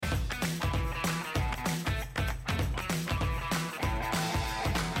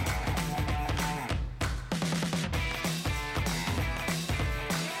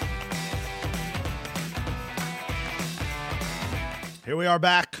Here we are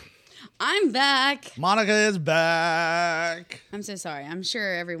back. I'm back. Monica is back. I'm so sorry. I'm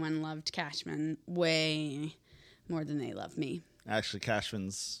sure everyone loved Cashman way more than they love me. Actually,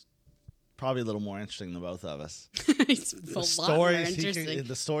 Cashman's probably a little more interesting than both of us. He's a lot more interesting.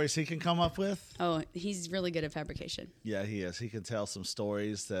 The stories he can come up with. Oh, he's really good at fabrication. Yeah, he is. He can tell some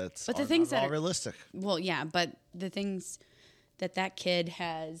stories that but the are things not that all realistic. Well, yeah, but the things that kid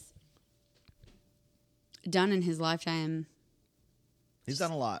has done in his lifetime. He's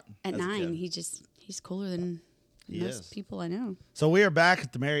done a lot. At 9, he's cooler than most people I know. So we are back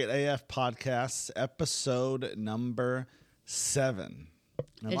at the Marriott AF podcast, episode number 7.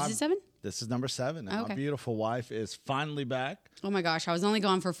 Is it 7? This is number 7. And okay. My beautiful wife is finally back. Oh my gosh, I was only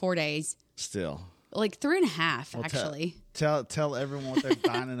gone for 4 days. Still. Like 3.5, actually. Tell everyone what they're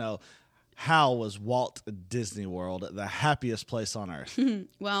dying to know. How was Walt Disney World the happiest place on earth?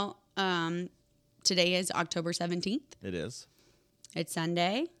 Well, today is October 17th. It is. It's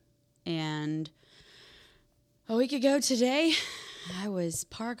Sunday, and a week ago today, I was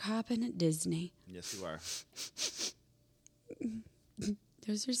park hopping at Disney. Yes, you are.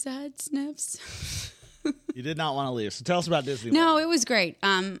 Those are sad sniffs. You did not want to leave, so tell us about Disney World. No, it was great.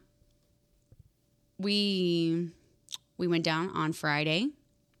 We went down on Friday,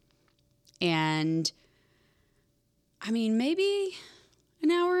 and I mean, maybe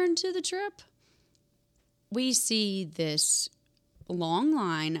an hour into the trip, we see this long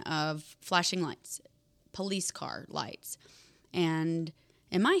line of flashing lights, police car lights. And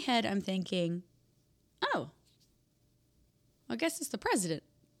in my head, I'm thinking, oh, I guess it's the president.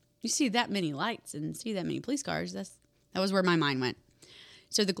 You see that many lights and see that many police cars. That was where my mind went.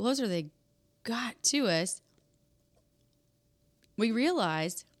 So the closer they got to us, we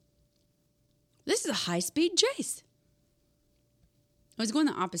realized this is a high-speed chase. I was going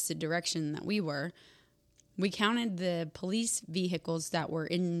the opposite direction that we were. We counted the police vehicles that were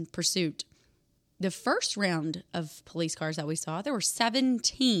in pursuit. The first round of police cars that we saw, there were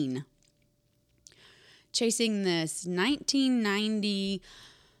 17 chasing this 1990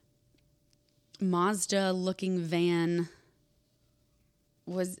 Mazda-looking van.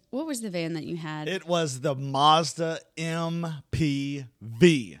 What was the van that you had? It was the Mazda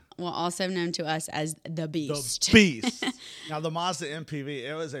MPV. Well, also known to us as the Beast. The Beast. Now, the Mazda MPV,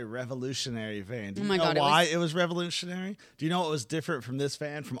 it was a revolutionary van. Do you know why it was revolutionary? Do you know what was different from this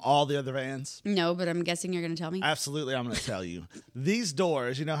van, from all the other vans? No, but I'm guessing you're going to tell me. Absolutely, I'm going to tell you. These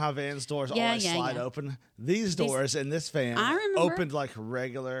doors, you know how vans' doors always slide open? These doors in this van opened like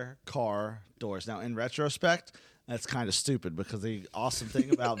regular car doors. Now, in retrospect, that's kind of stupid because the awesome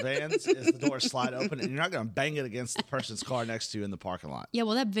thing about vans is the doors slide open and you're not going to bang it against the person's car next to you in the parking lot. Yeah,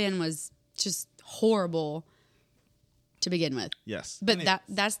 well, that van was just horrible to begin with. Yes. But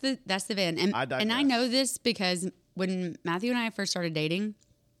that's the van. And I know this because when Matthew and I first started dating,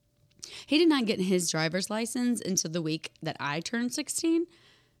 he did not get his driver's license until the week that I turned 16.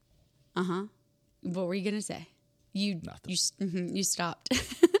 Uh-huh. What were you going to say? Nothing. You stopped.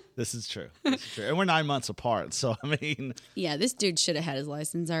 This is true. And we're 9 months apart. So, I mean. Yeah, this dude should have had his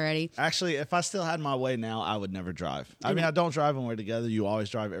license already. Actually, if I still had my way now, I would never drive. I mean, I don't drive when we're together. You always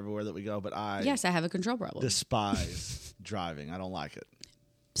drive everywhere that we go. But Yes, I have a control problem. Despise driving. I don't like it.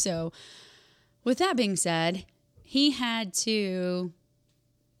 So, with that being said, he was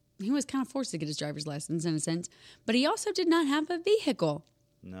kind of forced to get his driver's license in a sense. But he also did not have a vehicle.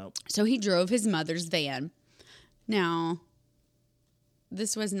 Nope. So, he drove his mother's van. Now,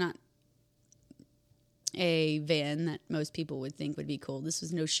 this was not a van that most people would think would be cool. This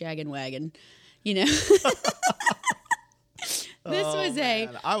was no shaggin' wagon, you know.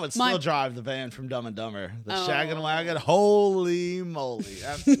 I would still drive the van from Dumb and Dumber. The shaggin' wagon. Holy moly.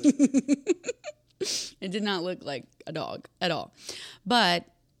 Absolutely. It did not look like a dog at all. But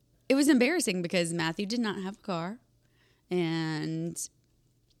it was embarrassing because Matthew did not have a car. And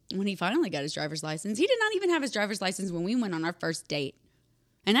when he finally got his driver's license, he did not even have his driver's license when we went on our first date.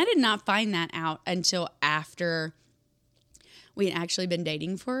 And I did not find that out until after we had actually been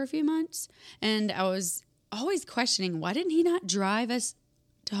dating for a few months. And I was always questioning, why didn't he not drive us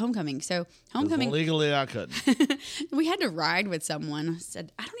to homecoming? So homecoming, legally I couldn't. We had to ride with someone. I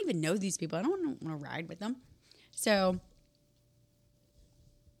said, I don't even know these people. I don't want to ride with them. So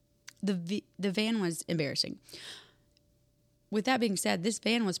the van was embarrassing. With that being said, this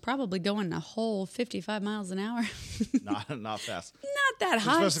van was probably going a whole 55 miles an hour. Not fast. Not that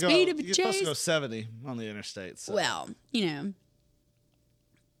high speed of a chase. You're supposed to go 70 on the interstate. So. Well,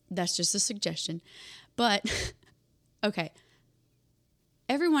 that's just a suggestion. But, okay.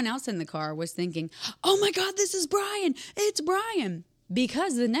 Everyone else in the car was thinking, oh my God, this is Brian. It's Brian.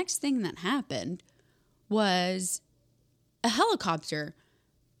 Because the next thing that happened was a helicopter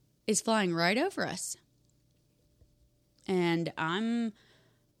is flying right over us. And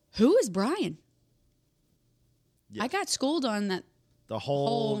who is Brian? Yeah. I got schooled on that. The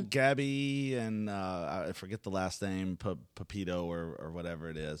whole Gabby and I forget the last name, Pepito or whatever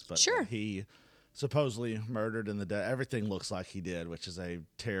it is. But sure. He supposedly murdered in the day. Everything looks like he did, which is a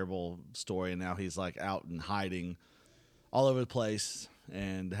terrible story. And now he's like out and hiding all over the place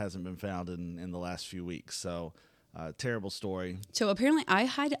and hasn't been found in the last few weeks. So terrible story. So apparently I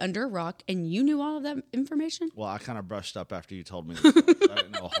hid under a rock and you knew all of that information? Well, I kind of brushed up after you told me this. I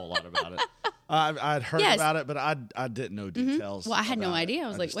didn't know a whole lot about it. I'd heard about it, but I didn't know details. Well, I had no idea. I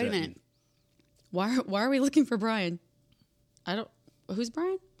was like, wait a minute. Why are we looking for Brian? Who's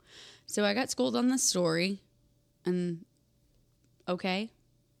Brian? So I got schooled on this story, and okay,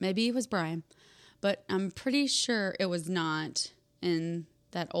 maybe it was Brian, but I'm pretty sure it was not in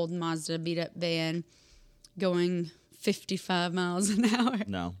that old Mazda beat-up van going 55 miles an hour.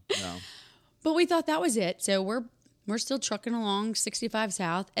 No. But we thought that was it, so we're still trucking along 65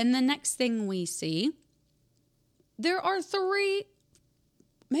 South, and the next thing we see, there are three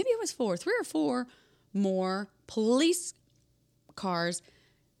or four more police cars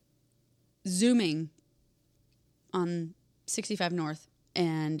zooming on 65 North,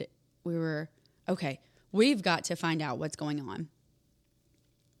 and we were, okay, we've got to find out what's going on,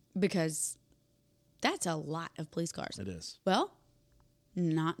 because that's a lot of police cars. It is. Well,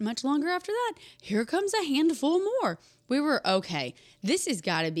 not much longer after that, here comes a handful more. We were, okay, this has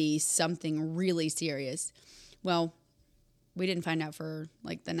got to be something really serious. Well, we didn't find out for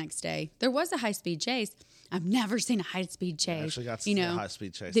like the next day. There was a high-speed chase. I've never seen a high-speed chase. I actually got to see a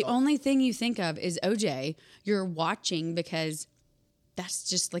high-speed chase. The only thing you think of is OJ. You're watching because that's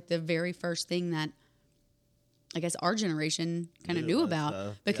just like the very first thing that I guess our generation kind of knew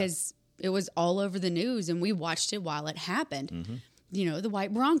about because it was all over the news and we watched it while it happened. Mm-hmm. You know, the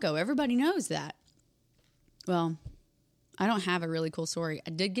white Bronco. Everybody knows that. Well, I don't have a really cool story. I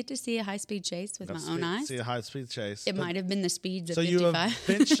did get to see a high-speed chase with my own eyes. See a high-speed chase. It might have been the speeds of 55.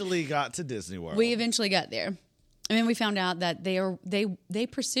 So you eventually got to Disney World. We eventually got there. And then we found out that they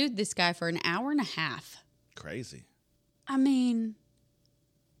pursued this guy for an hour and a half. Crazy. I mean,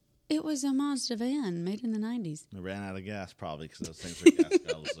 it was a Mazda van made in the 90s. They ran out of gas probably because those things were gas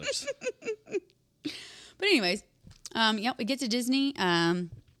guzzlers. But anyways, we get to Disney.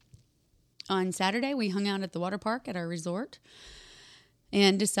 On Saturday, we hung out at the water park at our resort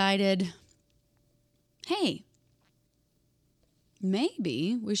and decided, hey,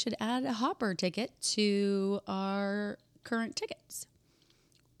 maybe we should add a hopper ticket to our current tickets.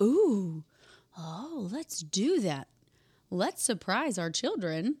 Let's do that. Let's surprise our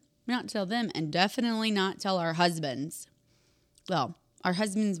children, not tell them, and definitely not tell our husbands. Well, our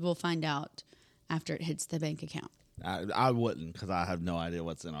husbands will find out after it hits the bank account. I wouldn't because I have no idea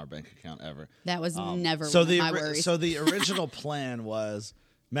what's in our bank account ever. That was never one of my worries. So the original plan was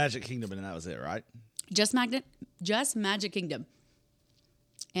Magic Kingdom, and that was it, right? Just Magic Kingdom.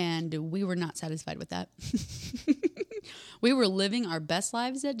 And we were not satisfied with that. We were living our best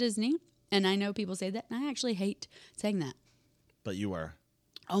lives at Disney, and I know people say that, and I actually hate saying that. But you were.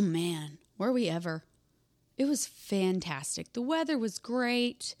 Oh, man. Were we ever? It was fantastic. The weather was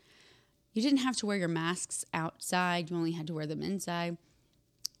great. You didn't have to wear your masks outside. You only had to wear them inside.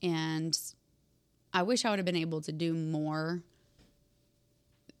 And I wish I would have been able to do more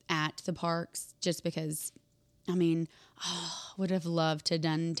at the parks just because, would have loved to have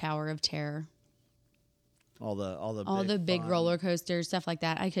done Tower of Terror. All the big roller coasters, stuff like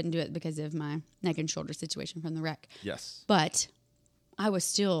that. I couldn't do it because of my neck and shoulder situation from the wreck. Yes. But I was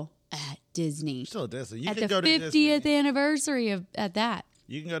still at Disney. Still at Disney. You at can the go to 50th Disney. Anniversary at that.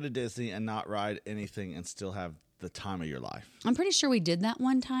 You can go to Disney and not ride anything and still have the time of your life. I'm pretty sure we did that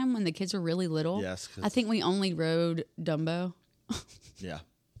one time when the kids were really little. Yes. I think we only rode Dumbo. Yeah,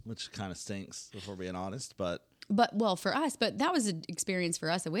 which kind of stinks, if we're being honest. But well, for us, but that was an experience for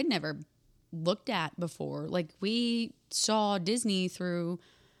us that we'd never looked at before. Like, we saw Disney through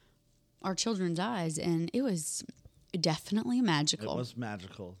our children's eyes, and it was definitely magical. It was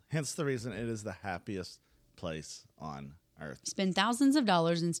magical. Hence the reason it is the happiest place on Earth. Spend thousands of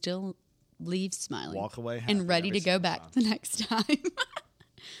dollars and still leave smiling. Walk away and ready to go back the next time.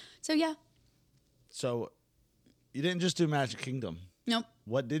 So, yeah. So, you didn't just do Magic Kingdom. Nope.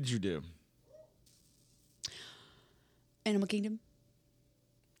 What did you do? Animal Kingdom.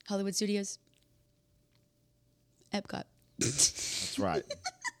 Hollywood Studios. Epcot. That's right.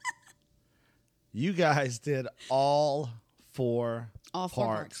 You guys did all four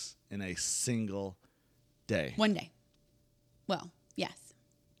parks in a single day. One day. Well, yes.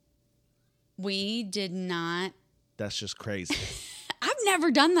 We did not. That's just crazy. I've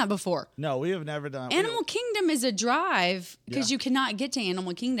never done that before. No, we have never done. Animal Kingdom is a drive because you cannot get to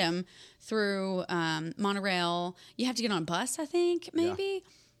Animal Kingdom through monorail. You have to get on a bus, I think, maybe. Yeah.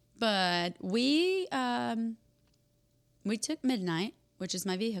 But we took Midnight, which is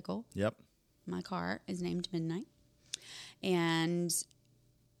my vehicle. Yep. My car is named Midnight. And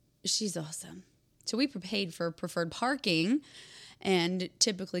she's awesome. So we paid for preferred parking and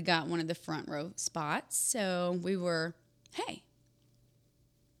typically got one of the front row spots. So we were, hey,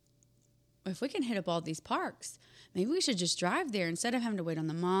 if we can hit up all these parks, maybe we should just drive there instead of having to wait on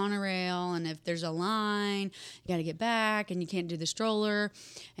the monorail. And if there's a line, you got to get back and you can't do the stroller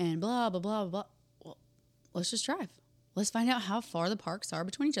and blah, blah, blah, blah. Well, let's just drive. Let's find out how far the parks are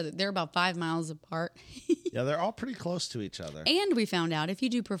between each other. They're about 5 miles apart. Yeah, they're all pretty close to each other. And we found out if you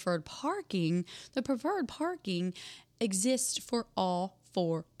do preferred parking, the preferred parking exists for all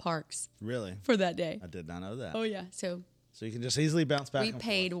 4 parks. Really? For that day. I did not know that. Oh, yeah. So you can just easily bounce back and forth. We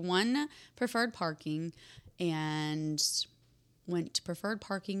paid 1 preferred parking and went to preferred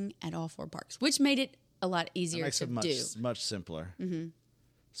parking at all 4 parks, which made it a lot easier to do. Much simpler. Mm-hmm.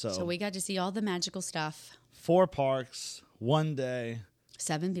 So we got to see all the magical stuff. 4 parks, 1 day.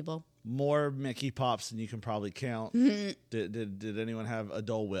 7 people. More Mickey Pops than you can probably count. Mm-hmm. Did anyone have a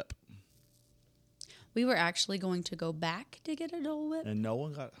Dole Whip? We were actually going to go back to get a Dole Whip. And no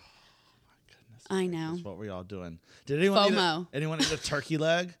one got... Oh, my goodness. I know. What were y'all doing? Did anyone FOMO. Anyone eat a turkey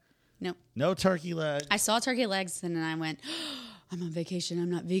leg? No. No turkey leg. I saw turkey legs and then I went, I'm on vacation. I'm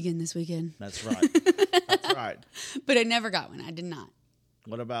not vegan this weekend. That's right. That's right. But I never got one. I did not.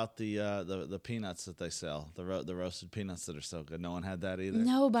 What about the peanuts that they sell? The roasted peanuts that are so good. No one had that either.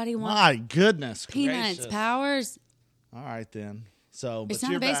 Nobody wanted. My goodness, peanuts, gracious. Powers. All right then. So it's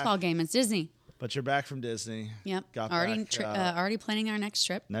not a baseball game. It's Disney. But you're back from Disney. Yep. Already planning our next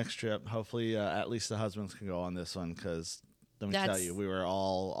trip. Next trip. Hopefully, at least the husbands can go on this one because let me tell you, we were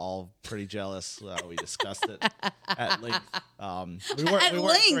all pretty jealous. We discussed it at length. We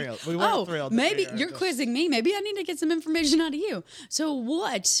weren't thrilled. Maybe you're quizzing me. Maybe I need to get some information out of you. So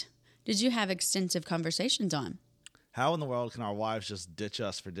what did you have extensive conversations on? How in the world can our wives just ditch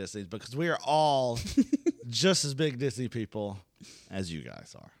us for Disney? Because we are all just as big Disney people as you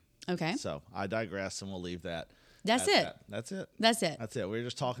guys are. Okay. So I digress, and we'll leave that. That's it. That's it. That's it. That's it. We were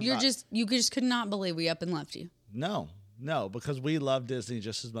just talking you just could not believe we up and left you. No, because we love Disney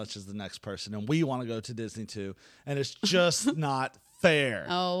just as much as the next person, and we want to go to Disney too, and it's just not fair.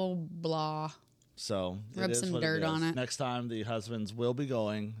 Oh, blah. So rub some dirt on it. Next time, the husbands will be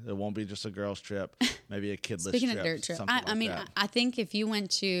going. It won't be just a girls' trip, maybe a kidless trip. Speaking of dirt trip, I think if you went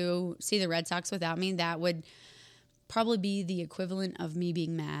to see the Red Sox without me, that would probably be the equivalent of me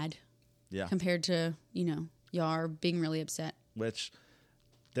being mad. Yeah. Compared to, y'all being really upset. Which...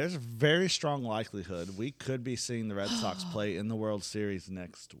 There's a very strong likelihood we could be seeing the Red Sox play in the World Series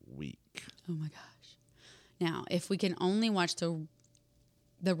next week. Oh, my gosh. Now, if we can only watch the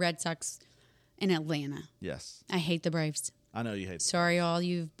Red Sox in Atlanta. Yes. I hate the Braves. I know you hate Sorry, all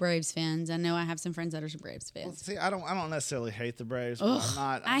you Braves fans. I know I have some friends that are some Braves fans. Well, see, I don't necessarily hate the Braves.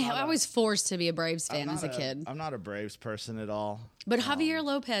 But I was forced to be a Braves fan as a kid. I'm not a Braves person at all. But Javier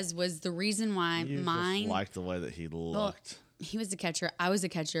Lopez was the reason why you just liked the way that he looked. Well, he was the catcher. I was the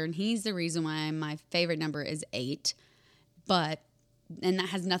catcher, and he's the reason why my favorite number is 8. And that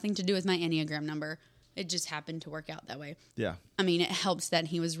has nothing to do with my Enneagram number. It just happened to work out that way. Yeah. I mean, it helps that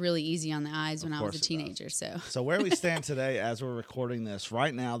he was really easy on the eyes when I was a teenager. So where we stand today, as we're recording this,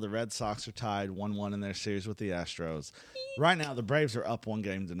 right now the Red Sox are tied 1-1 in their series with the Astros. Right now the Braves are up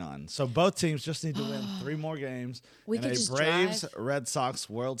 1-0. So both teams just need to win 3 more games. And a Braves-Red Sox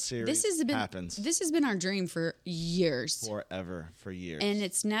World Series happens. This has been our dream for years. For years. And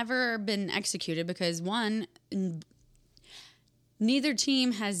it's never been executed because, one, neither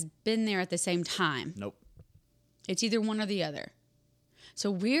team has been there at the same time. Nope. It's either one or the other. So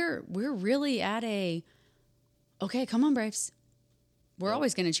we're really at okay, come on, Braves. We're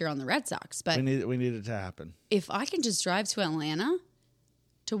always going to cheer on the Red Sox, but we need it to happen. If I can just drive to Atlanta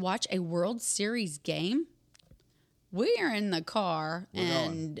to watch a World Series game, we are in the car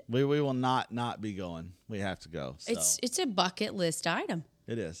and we will not be going. We have to go. So. It's a bucket list item.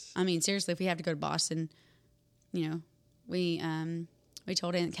 It is. I mean, seriously, if we have to go to Boston, we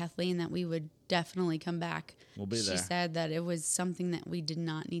told Aunt Kathleen that we would definitely come back. We'll be there. She said that it was something that we did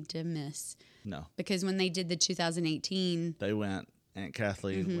not need to miss. No. Because when they did the 2018... They went. Aunt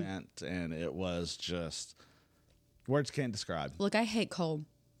Kathleen went, and it was just... Words can't describe. Look, I hate cold.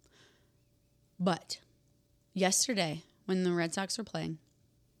 But yesterday, when the Red Sox were playing,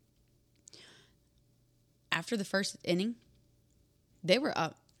 after the first inning, they were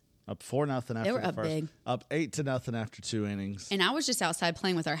up Up 4-0 after they were the up first. Big. Up 8-0 after 2 innings. And I was just outside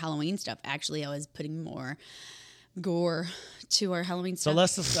playing with our Halloween stuff. Actually, I was putting more gore to our Halloween stuff. So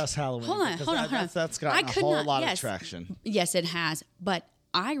let's discuss Halloween. Hold on. That's gotten a whole lot of traction. Yes, it has. But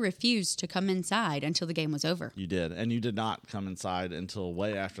I refused to come inside until the game was over. You did. And you did not come inside until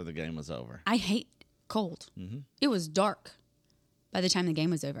way after the game was over. I hate cold. Mm-hmm. It was dark by the time the game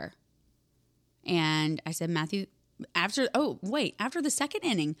was over. And I said, Matthew, after the second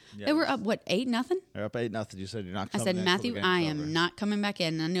inning, they were up, 8-0? They're up 8-0. You said you're not coming in. I said, Matthew, I am not coming back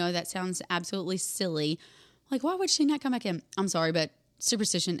in. I know that sounds absolutely silly. Like, why would she not come back in? I'm sorry, but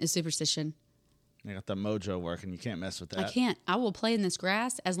superstition is superstition. You got the mojo working. You can't mess with that. I can't. I will play in this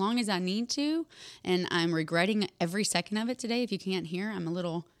grass as long as I need to, and I'm regretting every second of it today. If you can't hear, I'm a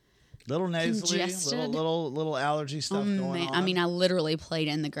little nasally, congested. little allergy stuff going on. I mean, I literally played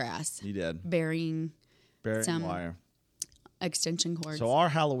in the grass. You did. Burying some wire. Extension cords. So our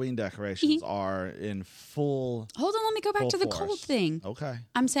Halloween decorations are in full. Hold on, let me go back to the cold thing. Okay.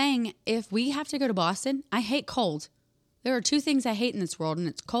 I'm saying if we have to go to Boston, I hate cold. There are 2 things I hate in this world, and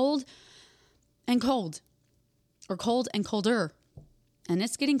it's cold and cold. Or cold and colder. And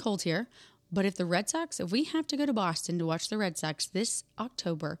it's getting cold here. But if we have to go to Boston to watch the Red Sox this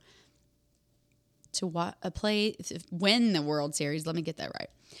October to win the World Series, let me get that right.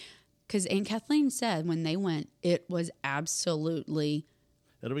 Because Aunt Kathleen said when they went, it was absolutely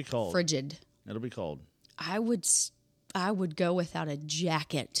It'll be cold. Frigid. It'll be cold. I would go without a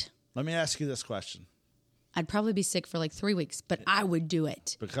jacket. Let me ask you this question. I'd probably be sick for like 3 weeks, but I would do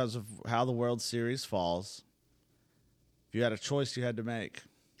it. Because of how the World Series falls, if you had a choice you had to make.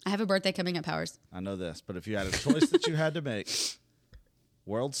 I have a birthday coming up, Powers. I know this, but if you had a choice that you had to make,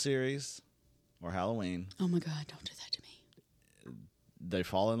 World Series or Halloween. Oh my God, don't do that to me. They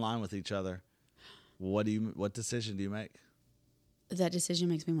fall in line with each other. What decision do you make? That decision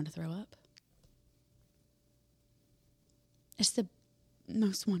makes me want to throw up. It's the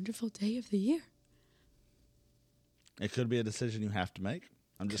most wonderful day of the year. It could be a decision you have to make.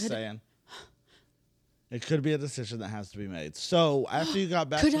 I'm just saying. It could be a decision that has to be made. So after you got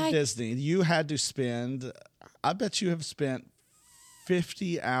back from Disney, you had to spend, I bet you have spent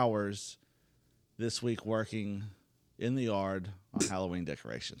 50 hours this week working in the yard on Halloween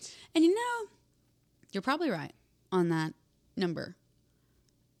decorations. And you're probably right on that number.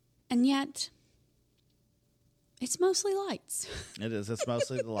 And yet, it's mostly lights. It is. It's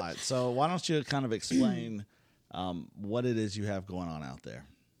mostly the lights. So why don't you kind of explain what it is you have going on out there?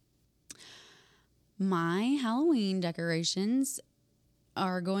 My Halloween decorations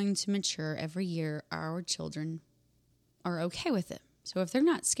are going to mature every year. Our children are okay with it. So if they're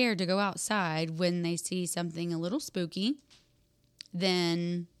not scared to go outside when they see something a little spooky,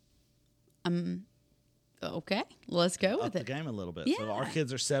 then okay, let's go with it. Up the game a little bit. Yeah. So our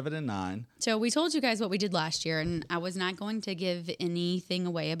kids are 7 and 9. So we told you guys what we did last year, and I was not going to give anything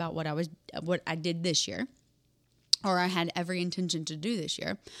away about what I did this year, or I had every intention to do this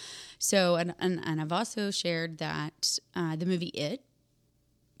year. So, and I've also shared that the movie It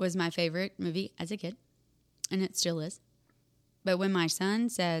was my favorite movie as a kid, and it still is. But when my son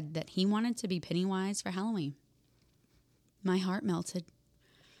said that he wanted to be Pennywise for Halloween, my heart melted.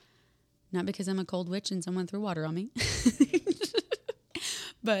 Not because I'm a cold witch and someone threw water on me,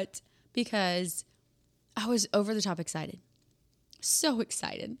 but because I was over the top excited. So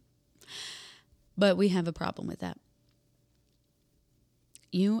excited. But we have a problem with that.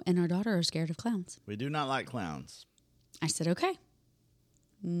 You and our daughter are scared of clowns. We do not like clowns. I said, okay.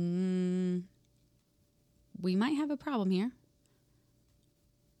 We might have a problem here.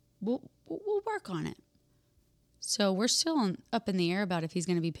 We'll work on it. So we're still up in the air about if he's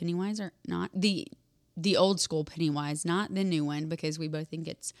going to be Pennywise or not. The old school Pennywise, not the new one, because we both think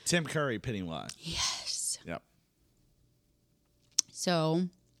it's Tim Curry Pennywise. Yes. Yep. So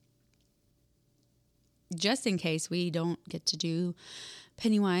just in case we don't get to do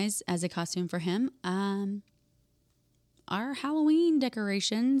Pennywise as a costume for him, our Halloween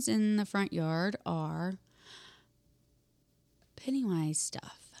decorations in the front yard are Pennywise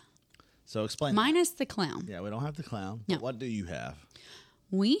stuff. So explain. Minus the clown. Yeah, we don't have the clown. No. But what do you have?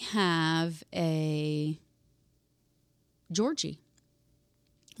 We have a Georgie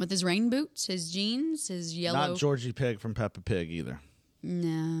with his rain boots, his jeans, his yellow. Not Georgie Pig from Peppa Pig either.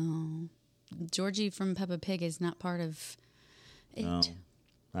 No. Georgie from Peppa Pig is not part of it. No.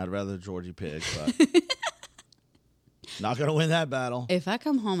 I'd rather Georgie Pig, but not going to win that battle. If I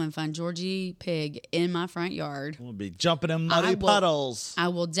come home and find Georgie Pig in my front yard, we'll be jumping in muddy puddles. I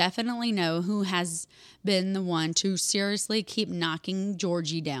will definitely know who has been the one to seriously keep knocking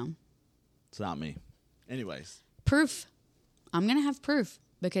Georgie down. It's not me. Anyways. Proof. I'm going to have proof.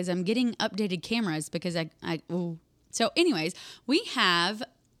 because I'm getting updated cameras because So anyways, we have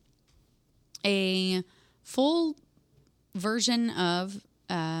a full version of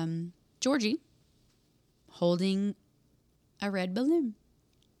Georgie holding a red balloon.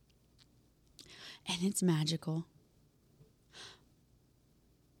 And it's magical.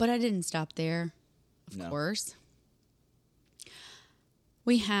 But I didn't stop there, of course.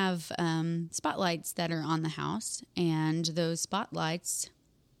 We have spotlights that are on the house, and those spotlights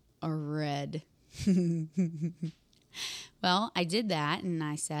are red. Well, I did that, and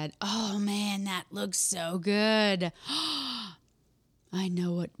I said, oh, man, that looks so good. I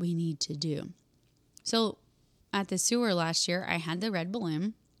know what we need to do. So at the sewer last year, I had the red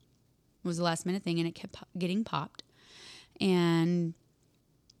balloon. It was a last-minute thing, and it kept getting popped. And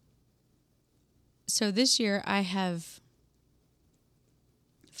so this year, I have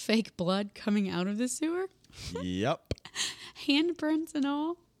fake blood coming out of the sewer. Yep. Handprints and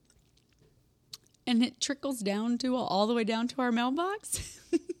all. And it trickles down to all the way down to our mailbox.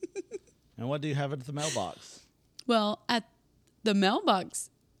 And what do you have at the mailbox? Well, at the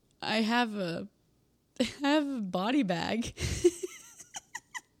mailbox, I have a body bag.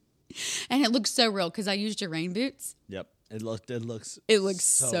 And it looks so real because I used your rain boots. Yep. It looks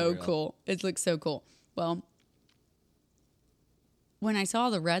so cool. It looks so cool. Well, when I saw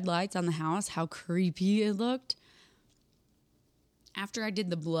the red lights on the house, how creepy it looked. After I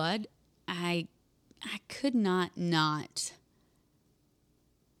did the blood, I could not add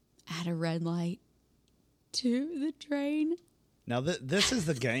a red light to the drain. Now, this is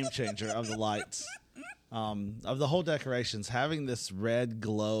the game changer of the lights, of the whole decorations. Having this red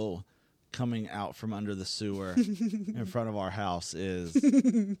glow coming out from under the sewer in front of our house it's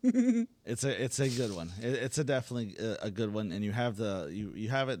a good one. It's definitely a good one, and you have you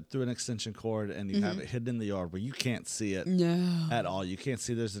have it through an extension cord, and you have it hidden in the yard where you can't see it at all. You can't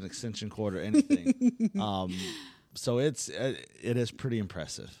see there's an extension cord or anything. So it is pretty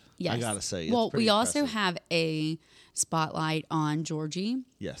impressive. Yes. I gotta say. Well, we also have a spotlight on Georgie.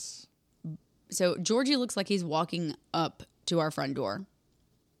 Yes. So Georgie looks like he's walking up to our front door.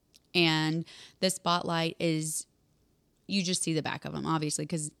 And the spotlight is, you just see the back of him, obviously,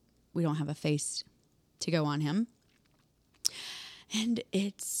 because we don't have a face to go on him. And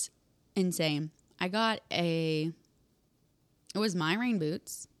it's insane. It was my rain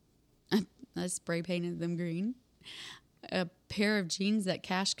boots. I spray painted them green. A pair of jeans that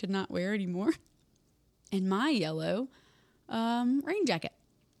Cash could not wear anymore. And my yellow rain jacket.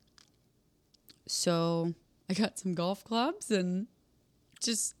 So I got some golf clubs and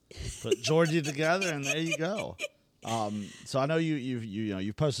just put Georgie together, and there you go. So I know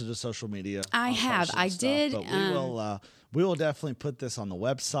you posted to social media. I have. I did. But we will definitely put this on the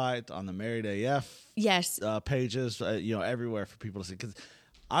website, on the Married AF pages, everywhere for people to see. Because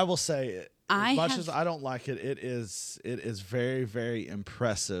I will say, as much as I don't like it, it is very, very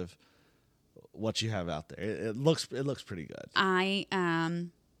impressive what you have out there. It looks pretty good.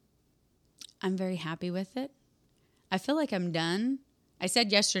 I'm very happy with it. I feel like I'm done. I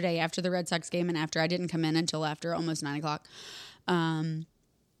said yesterday after the Red Sox game and after I didn't come in until after almost 9 o'clock,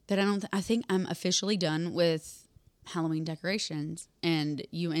 that I think I'm officially done with Halloween decorations. And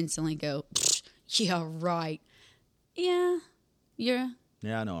you instantly go, yeah, right. Yeah. Yeah,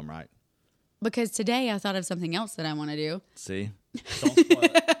 I know I'm right. Because today I thought of something else that I want to do. See? Don't spoil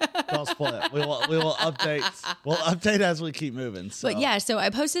it. Don't spoil it. We will update. We'll update as we keep moving. So. But yeah, so I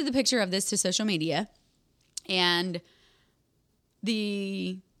posted the picture of this to social media, and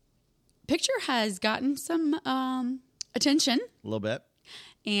the picture has gotten some attention. A little bit.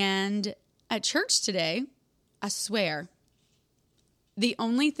 And at church today, I swear, the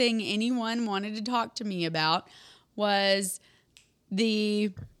only thing anyone wanted to talk to me about was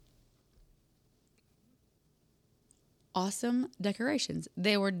the awesome decorations.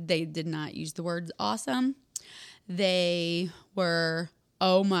 They did not use the words awesome. They were,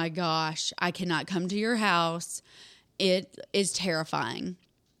 oh my gosh, I cannot come to your house. It is terrifying.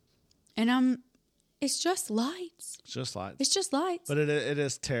 And it's just lights. It's just lights. It's just lights. But it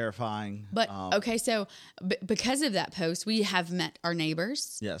is terrifying. But, okay, so because of that post, we have met our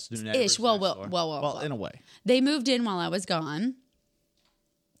neighbors. Yes, new neighbors. Ish. Well, in a way. They moved in while I was gone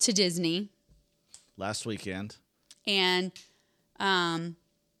to Disney. Last weekend. And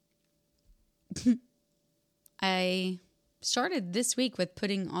I started this week with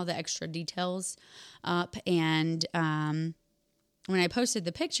putting all the extra details up. And when I posted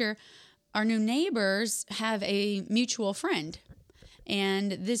the picture, our new neighbors have a mutual friend.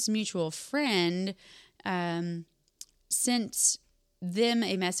 And this mutual friend sent them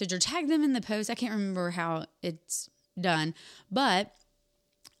a message or tagged them in the post. I can't remember how it's done. But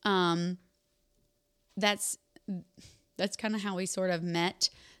that's kind of how we sort of met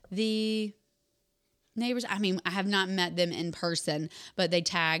the neighbors. I mean, I have not met them in person, but they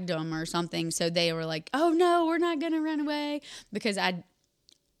tagged them or something. So they were like, oh no, we're not going to run away, because I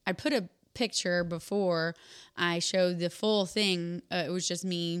put a picture before I showed the full thing. It was just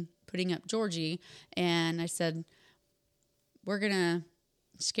me putting up Georgie, and I said, we're going to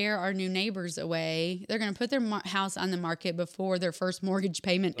scare our new neighbors away. They're going to put their house on the market before their first mortgage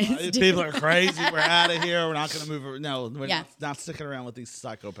payment is due. People are crazy. We're out of here. We're not going to move. No, we're not sticking around with these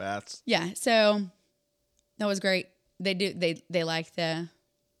psychopaths. Yeah. So that was great. They like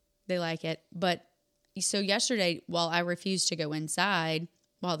it. But so yesterday, while I refused to go inside,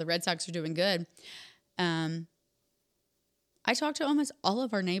 while the Red Sox are doing good, I talked to almost all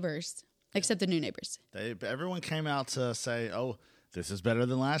of our neighbors, except the new neighbors. Everyone came out to say, oh, this is better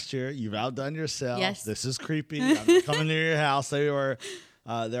than last year. You've outdone yourself. Yes. This is creepy. I'm not coming near your house. They're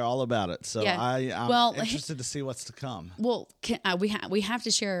all about it. So yeah. I'm interested to see what's to come. Well, we have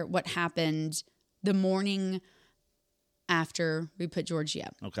to share what happened the morning after we put Georgie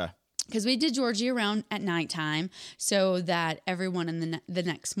up. Okay. Because we did Georgie around at nighttime so that everyone in the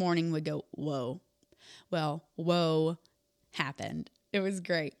next morning would go, whoa. Well, whoa happened. It was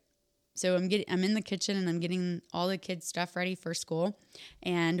great. So I'm in the kitchen and I'm getting all the kids' stuff ready for school.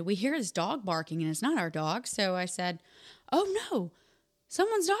 And we hear this dog barking, and it's not our dog. So I said, oh no,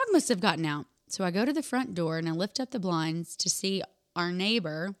 someone's dog must have gotten out. So I go to the front door and I lift up the blinds to see our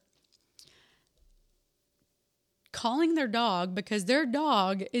neighbor calling their dog, because their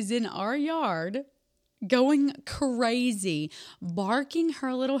dog is in our yard going crazy, barking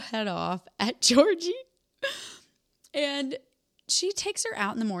her little head off at Georgie. And she takes her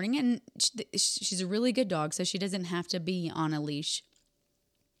out in the morning, and she's a really good dog, so she doesn't have to be on a leash.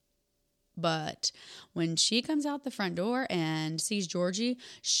 But when she comes out the front door and sees Georgie,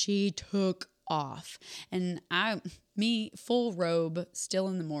 she took off. And me, full robe, still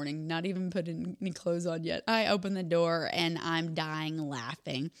in the morning, not even putting any clothes on yet. I open the door and I'm dying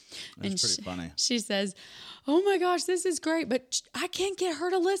laughing. That's pretty funny. She says, oh my gosh, this is great, but I can't get her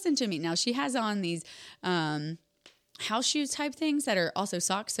to listen to me. Now, she has on these house shoes type things that are also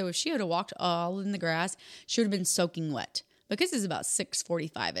socks. So if she had walked all in the grass, she would have been soaking wet, because it's about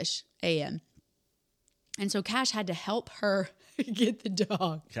 6:45-ish a.m. And so Cash had to help her get the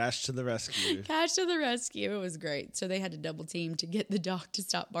dog. Cash to the rescue. Cash to the rescue. It was great. So they had to double team to get the dog to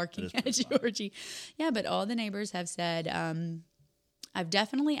stop barking at Georgie. Yeah, but all the neighbors have said, I've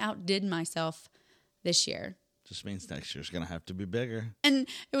definitely outdid myself this year. Just means next year's going to have to be bigger. And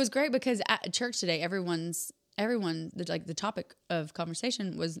it was great because at church today, everyone, the topic of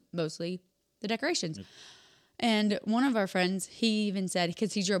conversation was mostly the decorations. Yep. And one of our friends, he even said,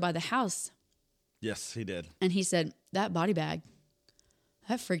 because he drove by the house. Yes, he did. And he said, that body bag,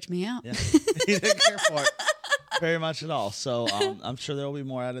 that freaked me out. Yeah. He didn't care for it very much at all. So I'm sure there will be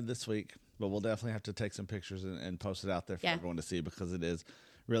more added this week, but we'll definitely have to take some pictures and post it out there for everyone to see, because it is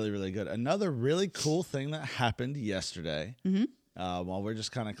really, really good. Another really cool thing that happened yesterday, while we're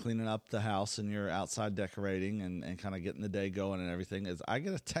just kind of cleaning up the house and you're outside decorating and kind of getting the day going and everything, is I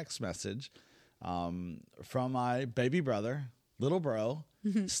get a text message from my baby brother, little bro,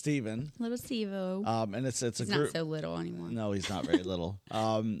 Stephen. Little Stevo. And it's he's a group. Not so little anymore. No, he's not very little.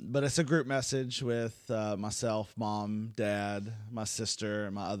 But it's a group message with myself, mom, dad, my sister,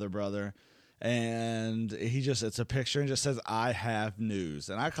 and my other brother. And it's a picture and just says, I have news.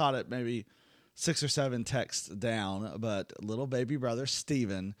 And I caught it maybe 6 or 7 texts down, but little baby brother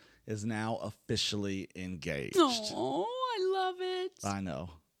Stephen is now officially engaged. Oh, I love it. I know.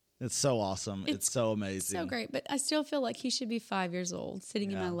 It's so awesome. It's so amazing. So great. But I still feel like he should be 5 years old,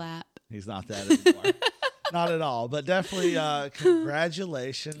 sitting in my lap. He's not that anymore. Not at all. But definitely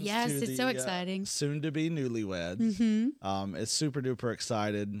congratulations. Yes, it's so exciting. Soon-to-be newlyweds. It's super duper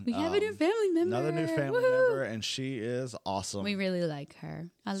excited. We have a new family member. Another new family member, and she is awesome. We really like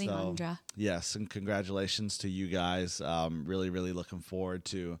her. Alejandra. So, yes, and congratulations to you guys. Really, really looking forward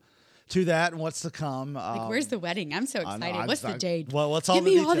to that and what's to come. Where's the wedding? I'm so excited. What's the date? Well, what's all the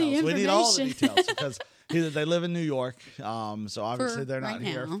details? We need all the details because they live in New York, so obviously they're not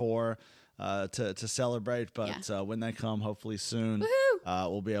here for to celebrate. But when they come, hopefully soon,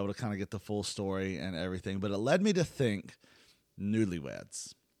 we'll be able to kind of get the full story and everything. But it led me to think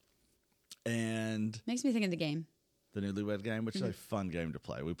newlyweds, and makes me think of the game. The Newlywed Game, which is a fun game to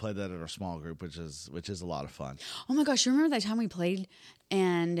play. We played that at our small group, which is a lot of fun. Oh my gosh, you remember that time we played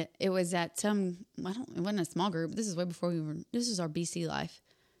and it was at it wasn't a small group. This is way before this is our BC life.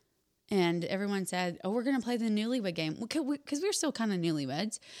 And everyone said, oh, we're going to play the Newlywed Game. Because we were still kind of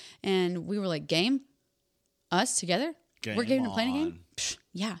newlyweds. And we were like, game? Us together? Game we're going to play a game? Psh,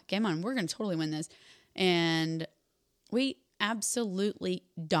 yeah, game on. We're going to totally win this. And we absolutely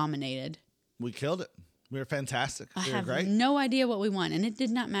dominated. We killed it. We were fantastic. I We were have great. no idea what we won. And it did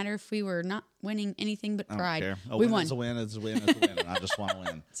not matter if we were not winning anything but pride. I don't care. We won. It's a win. It's a win. It's a win. And I just want to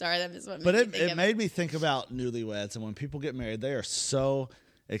win. Sorry, that is what But made me think it of made me think about newlyweds. And when people get married, they are so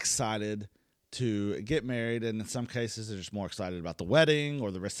excited to get married. And in some cases, they're just more excited about the wedding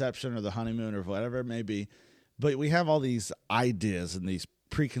or the reception or the honeymoon or whatever it may be. But we have all these ideas and these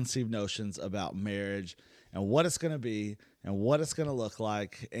preconceived notions about marriage and what it's going to be and what it's going to look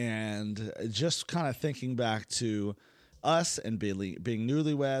like. And just kind of thinking back to us and being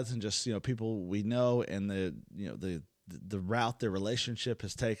newlyweds and just, people we know and the route their relationship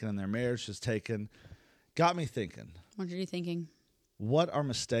has taken and their marriage has taken got me thinking. What are you thinking? What are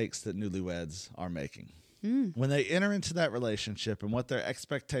mistakes that newlyweds are making? When they enter into that relationship and what their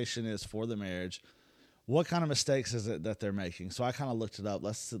expectation is for the marriage, what kind of mistakes is it that they're making? So I kind of looked it up.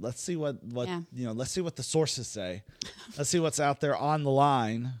 Let's see what let's see what the sources say. Let's see what's out there on the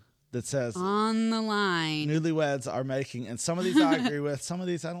line that says on the line newlyweds are making. And some of these I agree with. Some of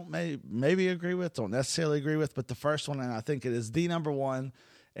these I don't maybe agree with, don't necessarily agree with. But the first one, and I think it is the number one,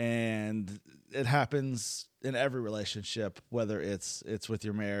 and it happens in every relationship, whether it's with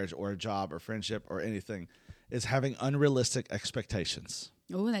your marriage or a job or friendship or anything, is having unrealistic expectations.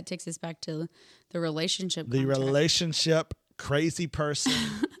 Oh, that takes us back to the relationship. The relationship, crazy person,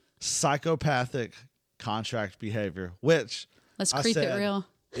 psychopathic contract behavior, which let's creep it real.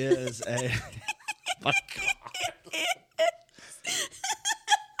 Is a my God.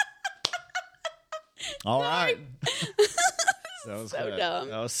 All right. That was so dumb.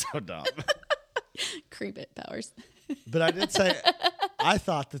 That was so dumb. Creep it, Powers. But I did say I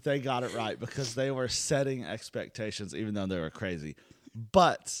thought that they got it right because they were setting expectations, even though they were crazy.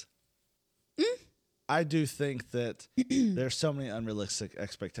 But I do think that there's so many unrealistic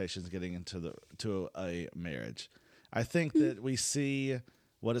expectations getting into a marriage. I think that we see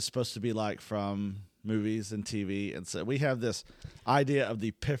what it's supposed to be like from movies and TV, and so we have this idea of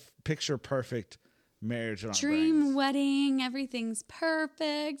the picture perfect marriage in our dream brains. Wedding, everything's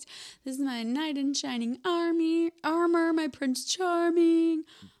perfect. This is my knight in shining armor, my Prince Charming.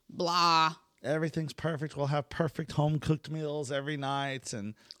 Blah. Everything's perfect. We'll have perfect home cooked meals every night,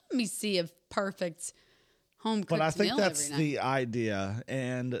 and let me see a perfect home cooked meal. But I think that's every night. the idea,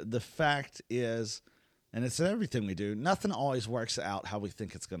 and the fact is, and it's in everything we do, nothing always works out how we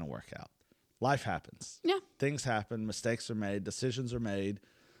think it's going to work out. Life happens. Yeah. Things happen. Mistakes are made. Decisions are made.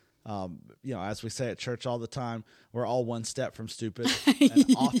 As we say at church all the time, we're all one step from stupid.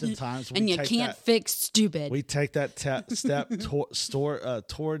 And oftentimes and you can't fix stupid. We take that step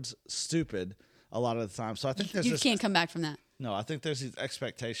towards stupid a lot of the time. So I think you can't come back from that. No, I think there's these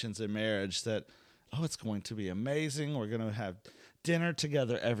expectations in marriage that, it's going to be amazing. We're going to have dinner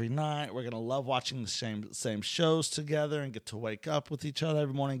together every night. We're going to love watching the same shows together and get to wake up with each other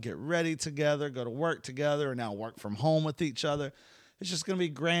every morning, get ready together, go to work together, and now work from home with each other. It's just going to be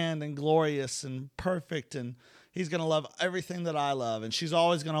grand and glorious and perfect, and he's going to love everything that I love, and she's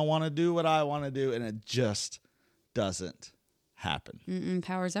always going to want to do what I want to do, and it just doesn't happen.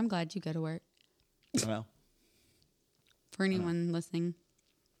 Powers, I'm glad you go to work. Well, for anyone listening,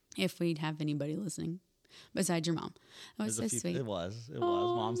 if we'd have anybody listening besides your mom. That was so sweet. It was.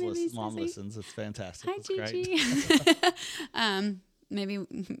 Mom listens. It's fantastic. Hi, it's great.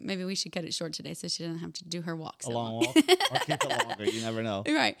 Maybe we should cut it short today so she doesn't have to do her walk. A long walk. Or keep it longer. You never know.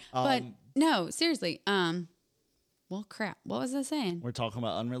 Right. But no, seriously. Well, crap. What was I saying? We're talking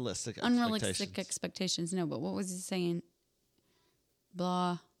about unrealistic expectations. No, but what was it saying?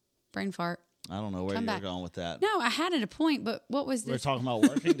 Blah. Brain fart. I don't know where you're going with that. No, I had it a point, but what was this? We're talking about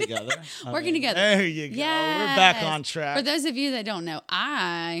working together. Together. There you go. Yes. We're back on track. For those of you that don't know,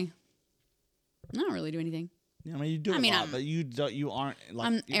 I don't really do anything. I mean, you do a lot, but you aren't. Like,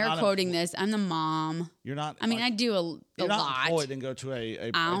 I'm air quoting this. I'm the mom. You're not. I mean, I do a lot. You're not employed and go to a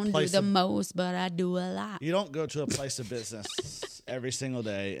I don't do the most, but I do a lot. You don't go to a place of business every single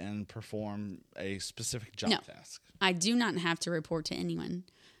day and perform a specific job task. I do not have to report to anyone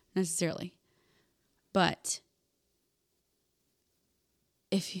necessarily. But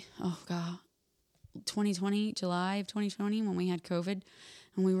if you, 2020, July of 2020, when we had COVID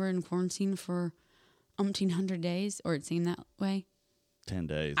and we were in quarantine for 1,800 days, or it seemed that way. 10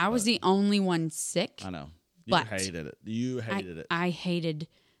 days. I was the only one sick. I know. You hated it. I hated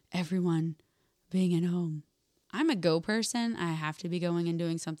everyone being at home. I'm a go person. I have to be going and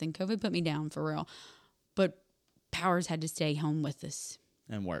doing something. COVID put me down for real. But Powers had to stay home with us.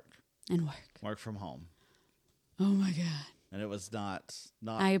 And work. Work from home. Oh my God. And it was not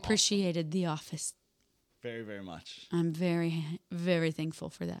I appreciated The Office. Very, very much. I'm very, very thankful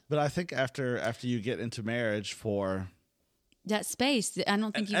for that. But I think after you get into marriage for that space, I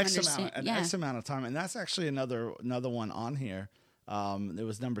don't think you understand. X amount of time. And that's actually another one on here. It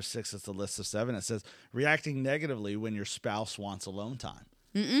was number 6. It's a list of 7. It says reacting negatively when your spouse wants alone time.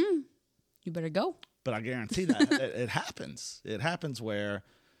 You better go. But I guarantee that it happens. It happens where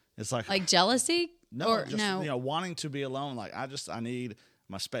it's like jealousy. No, wanting to be alone. Like I need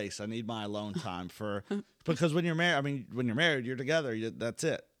my space. I need my alone time because when you're married, you're together. That's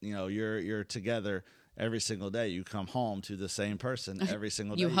it. You're together every single day. You come home to the same person every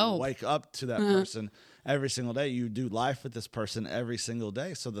single day. You wake up to that person every single day. You do life with this person every single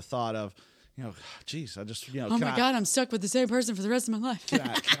day. So the thought of, geez, I just, oh my God, I'm stuck with the same person for the rest of my life.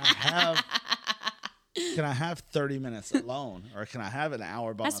 Can I have 30 minutes alone, or can I have an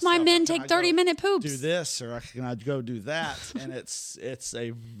hour by myself? That's why men take 30-minute poops. Do this, or can I go do that? And it's a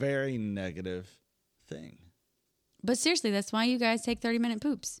very negative thing. But seriously, that's why you guys take 30-minute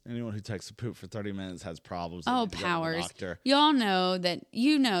poops. Anyone who takes a poop for 30 minutes has problems. Oh, powers. Y'all know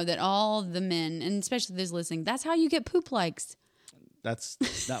that all the men, and especially those listening, that's how you get poop likes. That's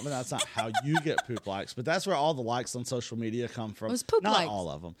not how you get poop likes, but that's where all the likes on social media come from. It was poop not likes. All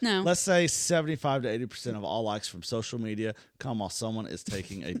of them. No. Let's say 75 to 80% of all likes from social media come while someone is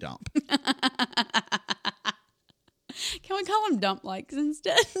taking a dump. Can we call them dump likes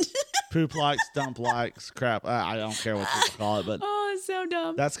instead? Poop likes, dump likes, crap. I don't care what people call it, but it's so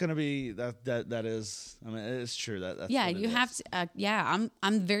dumb. That's gonna be that is. I mean, it's true that's you have to.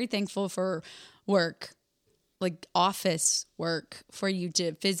 I'm very thankful for work. Like office work, for you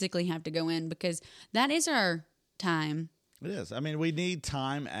to physically have to go in, because that is our time. It is. I mean, we need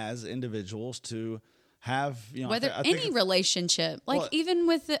time as individuals to have, whether any relationship, even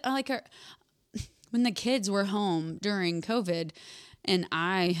with when the kids were home during COVID and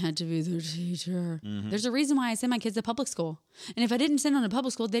I had to be their teacher. Mm-hmm. There's a reason why I send my kids to public school. And if I didn't send them to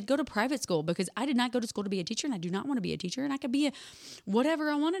public school, they'd go to private school, because I did not go to school to be a teacher, and I do not want to be a teacher, and I could be whatever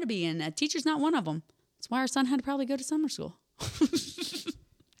I wanted to be, and a teacher's not one of them. That's why our son had to probably go to summer school.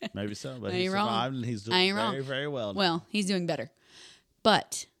 Maybe so, but he survived and he's doing very, very well. Well, he's doing better.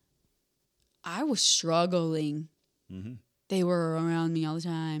 But I was struggling. Mm-hmm. They were around me all the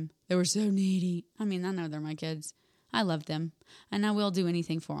time. They were so needy. I mean, I know they're my kids. I love them, and I will do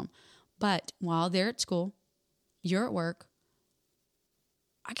anything for them. But while they're at school, you're at work,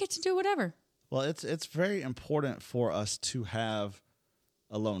 I get to do whatever. Well, it's very important for us to have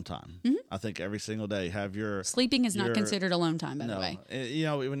alone time. Mm-hmm. I think every single day have your sleeping is not considered alone time, by the way.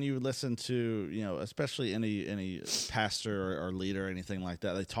 When you listen to, especially any pastor or leader or anything like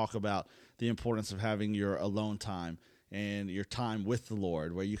that, they talk about the importance of having your alone time and your time with the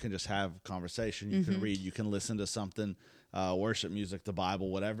Lord, where you can just have conversation, you can read, you can listen to something, worship music, the Bible,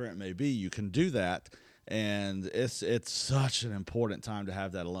 whatever it may be. You can do that, and it's such an important time to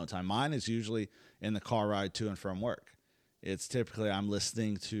have that alone time. Mine is usually in the car ride to and from work. It's typically I'm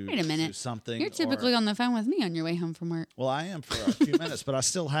listening to, Wait a minute. to something. You're typically on the phone with me on your way home from work. Well, I am for a few minutes, but I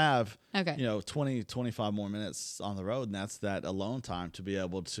still have 20, 25 more minutes on the road, and that's that alone time to be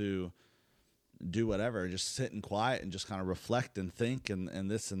able to do whatever, just sit in quiet and just kind of reflect and think and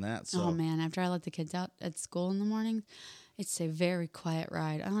this and that. So, oh, man, after I let the kids out at school in the morning, it's a very quiet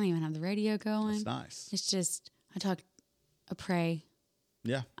ride. I don't even have the radio going. It's nice. It's just, I pray.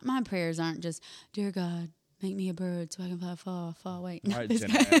 Yeah. My prayers aren't just, dear God, make me a bird so I can fly away. All right,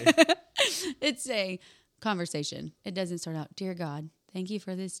 It's a conversation. It doesn't start out, dear God, thank you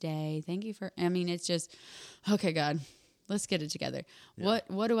for this day. Thank you for, it's just, okay, God, let's get it together. Yeah.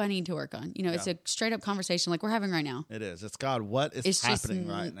 What do I need to work on? It's a straight up conversation like we're having right now. It is. It's God, what is happening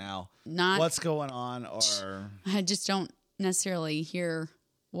right now? What's going on? Or I just don't necessarily hear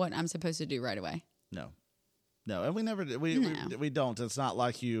what I'm supposed to do right away. No, and we never did. We don't. It's not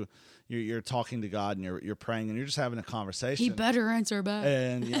like you're talking to God and you're praying and you're just having a conversation. He better answer back.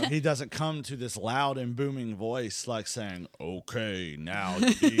 And he doesn't come to this loud and booming voice like saying, "Okay, now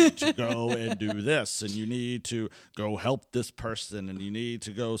you need to go and do this, and you need to go help this person, and you need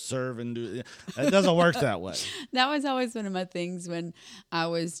to go serve and do." It doesn't work that way. That was always one of my things when I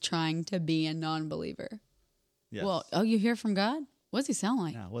was trying to be a non-believer. Yes. Well, you hear from God? What's he sound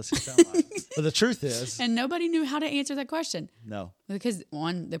like? Yeah, what's he sound like? But the truth is... And nobody knew how to answer that question. No. Because,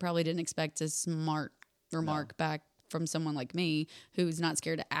 one, they probably didn't expect a smart remark back from someone like me who's not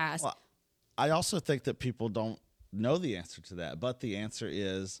scared to ask. Well, I also think that people don't know the answer to that, but the answer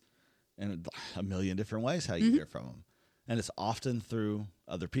is in a million different ways how you hear from them. And it's often through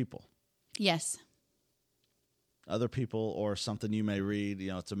other people. Yes. Other people or something you may read.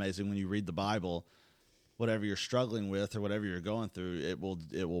 It's amazing when you read the Bible, whatever you're struggling with or whatever you're going through, it will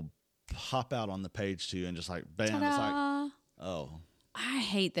pop out on the page to you and just like, bam, Ta-da. It's like, oh. I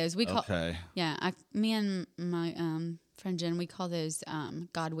hate those. Me and my friend Jen, we call those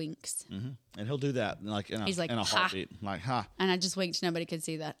God winks. Mm-hmm. And he'll do that like in a heartbeat. Like, ha. And I just winked. Nobody could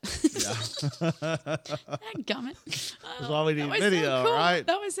see that. Yeah. Gummit. That's why we need video, so cool. right?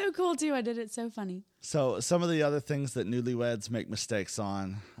 That was so cool, too. I did it so funny. So some of the other things that newlyweds make mistakes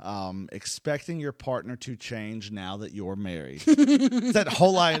on, expecting your partner to change now that you're married. That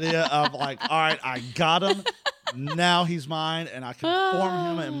whole idea of like, all right, I got him. Now he's mine, and I can form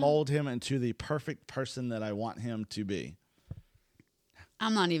him and mold him into the perfect person that I want him to be.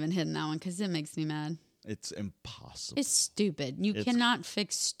 I'm not even hitting that one because it makes me mad. It's impossible. It's stupid. You cannot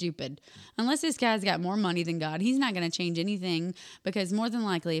fix stupid. Unless this guy's got more money than God, he's not going to change anything because more than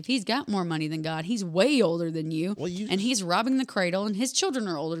likely, if he's got more money than God, he's way older than you, and he's robbing the cradle, and his children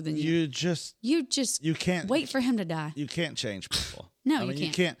are older than you. You can't wait for him to die. You can't change people. No,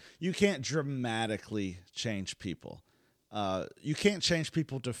 you can't. You can't dramatically change people. You can't change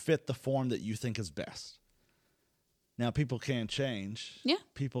people to fit the form that you think is best. Now, people can change. Yeah.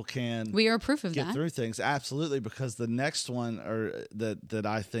 People can. We are proof of that. Get through things. Absolutely. Because the next one that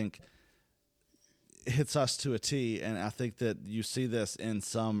I think hits us to a T, and I think that you see this in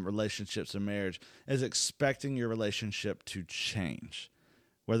some relationships and marriage, is expecting your relationship to change.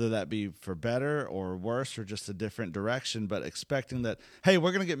 Whether that be for better or worse or just a different direction, but expecting that, hey,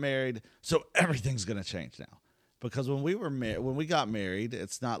 we're going to get married, so everything's going to change now. Because when we got married,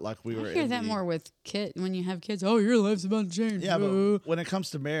 it's not like we were. I hear that more with kids. When you have kids, oh, your life's about to change. Yeah, but when it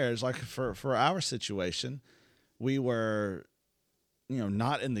comes to marriage, like for our situation, we were,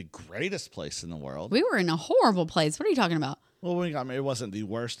 not in the greatest place in the world. We were in a horrible place. What are you talking about? Well, when we got married, it wasn't the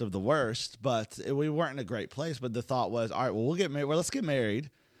worst of the worst, but we weren't in a great place. But the thought was, all right, well, we'll get married. Well, let's get married.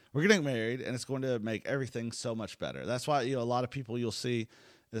 We're getting married, and it's going to make everything so much better. That's why a lot of people you'll see.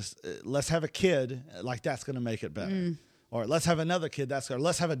 Let's have a kid, like that's going to make it better. Or let's have another kid,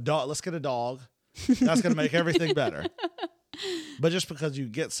 let's have a dog, let's get a dog. That's going to make everything better. But just because you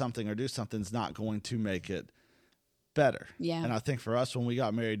get something or do something is not going to make it better. Yeah. And I think for us, when we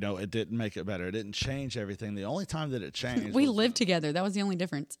got married, no, it didn't make it better. It didn't change everything. The only time that it changed, we lived together. That was the only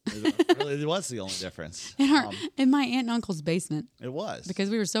difference. It was the only difference. In my aunt and uncle's basement. It was. Because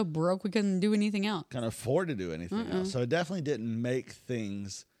we were so broke, we couldn't do anything else. Couldn't afford to do anything else. So it definitely didn't make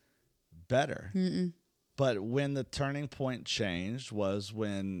things better. But when the turning point changed was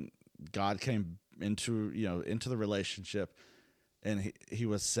when God came into the relationship, and he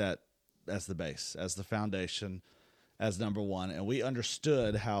was set as the base, as the foundation, as number one, and we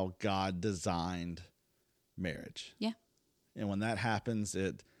understood how God designed marriage. Yeah. And when that happens,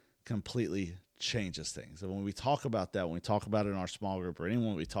 it completely changes things. And when we talk about that, when we talk about it in our small group or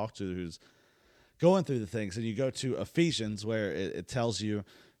anyone we talk to who's going through the things, and you go to Ephesians where it tells you,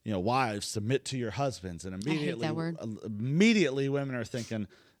 wives, submit to your husbands, and immediately women are thinking,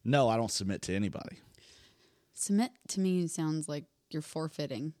 no, I don't submit to anybody. Submit to me sounds like you're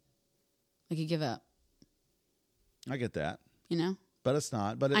forfeiting, like you give up. I get that. But it's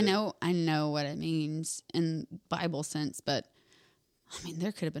not. But I know what it means in Bible sense, but I mean,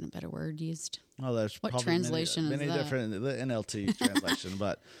 there could have been a better word used. Well, there's what probably translation many is that? Different the NLT translation,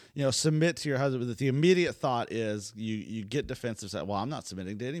 but submit to your husband. The immediate thought is you get defensive. Say, well, I'm not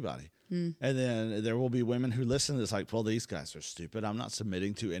submitting to anybody, and then there will be women who listen to this like, well, these guys are stupid. I'm not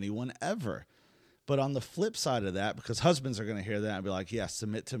submitting to anyone ever. But on the flip side of that, because husbands are going to hear that and be like, yeah,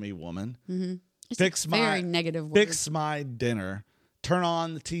 submit to me, woman. Mm-hmm. It's a very negative word. Fix my dinner. Turn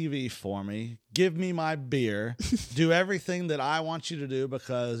on the TV for me. Give me my beer. Do everything that I want you to do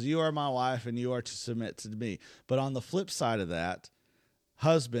because you are my wife and you are to submit to me. But on the flip side of that,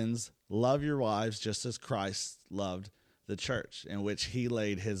 husbands, love your wives just as Christ loved the church, in which he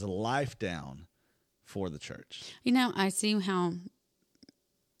laid his life down for the church. I see how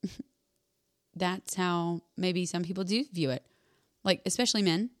that's how maybe some people do view it, like especially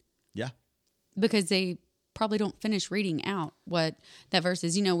men. Yeah. Because they probably don't finish reading out what that verse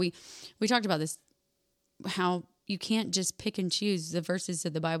is. We talked about this, how you can't just pick and choose the verses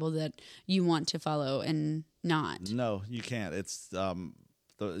of the Bible that you want to follow and not. No, you can't. It's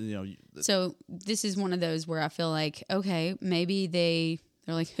So this is one of those where I feel like, okay, maybe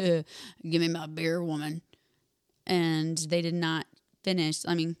they're like, give me my beer, woman, and they did not finish.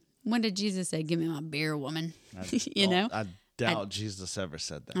 I mean, when did Jesus say, "Give me my beer, woman"? I doubt Jesus ever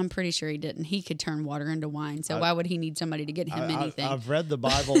said that. I'm pretty sure he didn't. He could turn water into wine, so why would he need somebody to get him anything? I've read the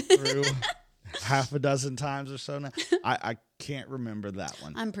Bible through half a dozen times or so now. I can't remember that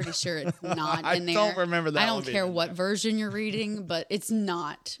one. I'm pretty sure it's not in there. I don't remember that one. I don't care what version you're reading, but it's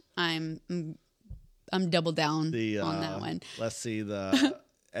not. I'm double down on that one. Let's see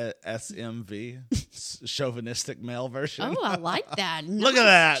SMV, chauvinistic male version. Oh, I like that. Look at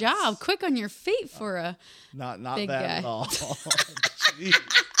that. Nice job. Quick on your feet for a not big bad guy. at all. Jeez.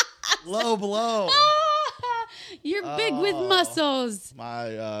 Low blow. You're big with muscles.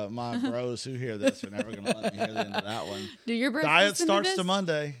 My bros who hear this are never going to let me hear the end of that one. Do your bros Diet listen starts to to this?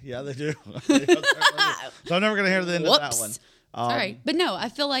 Monday. Yeah, they do. So I'm never going to hear the end of that one. Sorry. But no, I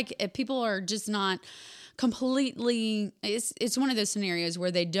feel like if people are just not completely, it's one of those scenarios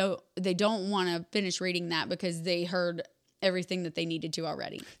where they don't want to finish reading that because they heard everything that they needed to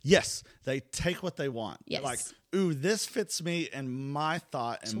already. Yes, they take what they want. Yes. Like, ooh, this fits me and my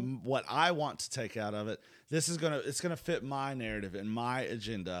thought and what I want to take out of it. It's gonna fit my narrative and my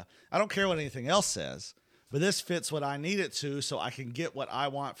agenda. I don't care what anything else says, but this fits what I need it to, so I can get what I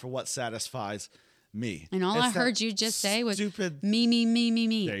want for what satisfies me. And all I heard you just say was me, me, me, me,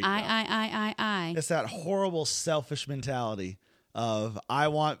 me. I. It's that horrible selfish mentality of I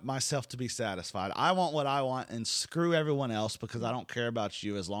want myself to be satisfied. I want what I want and screw everyone else because I don't care about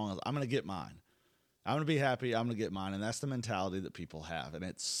you as long as I'm going to get mine. I'm going to be happy. I'm going to get mine. And that's the mentality that people have. And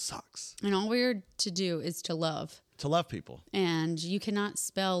it sucks. And all we're to do is to love. To love people. And you cannot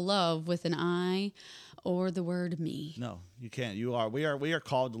spell love with an I or the word me. No, you can't. We are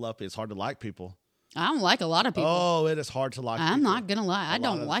called to love people. It's hard to like people. I don't like a lot of people. Oh, it is hard to like people. I'm not going to lie. I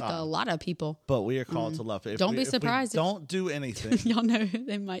don't like a lot of people. But we are called to love. Don't be surprised. If we don't do anything. Y'all know who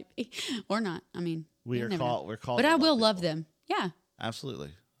they might be. Or not. I mean, we're called. But I will love them. Yeah. Absolutely.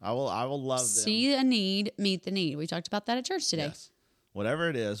 I will love them. See a need, meet the need. We talked about that at church today. Yes. Whatever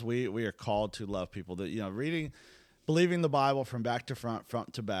it is, we are called to love people. That, believing the Bible from back to front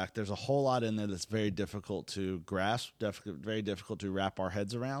to back, there's a whole lot in there that's very difficult to grasp, very difficult to wrap our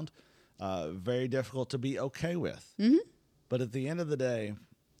heads around, very difficult to be okay with. Mm-hmm. But at the end of the day,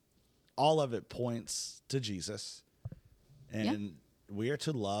 all of it points to Jesus, and we are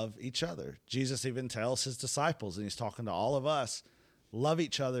to love each other. Jesus even tells his disciples, and he's talking to all of us, love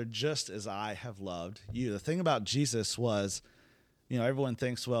each other just as I have loved you. The thing about Jesus was, everyone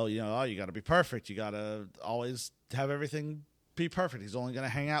thinks, well, you got to be perfect. You got to always have everything be perfect. He's only going to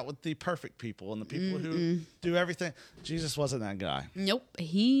hang out with the perfect people and the people who do everything. Jesus wasn't that guy. Nope.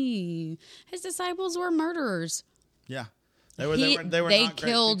 His disciples were murderers. Yeah. They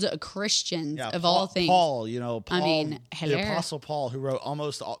killed Christians of all things. Paul, hello. The Apostle Paul, who wrote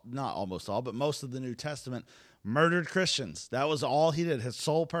not almost all, but most of the New Testament, murdered Christians. That was all he did. His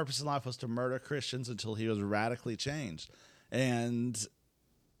sole purpose in life was to murder Christians until he was radically changed. And,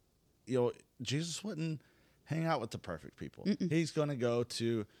 Jesus wouldn't hang out with the perfect people. He's going to go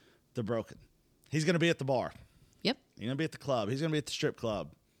to the broken. He's going to be at the bar. Yep. He's going to be at the club. He's going to be at the strip club.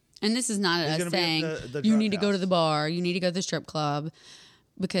 And this is not us saying you need to go to the bar, you need to go to the strip club,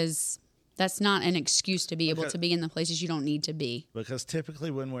 because that's not an excuse to be able to be in the places you don't need to be. Because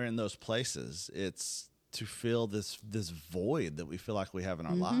typically when we're in those places, it's to fill this void that we feel like we have in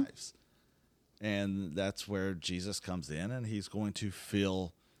our lives. And that's where Jesus comes in, and he's going to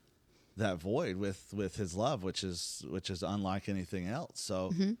fill that void with his love, which is unlike anything else.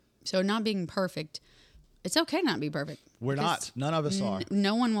 So So not being perfect, it's okay not to be perfect. We're not. None of us are.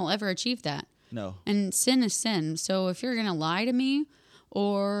 No one will ever achieve that. No. And sin is sin. So if you're going to lie to me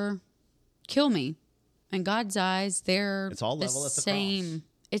or kill me, in God's eyes, it's all level at the same. Cross.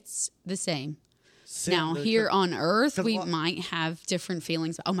 It's the same. Sin, now, here on earth, we might have different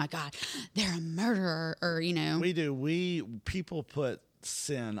feelings. Oh, my God, they're a murderer, or, We do. People put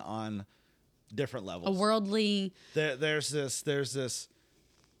sin on different levels. A worldly. There's this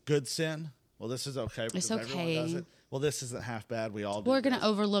good sin. Well, this is okay because everyone does it. Well, this isn't half bad. We all do. We're going to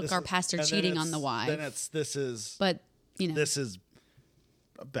overlook our pastor cheating on the wife. This is a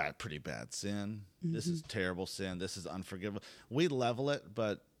pretty bad sin. This is terrible sin. This is unforgivable. We level it,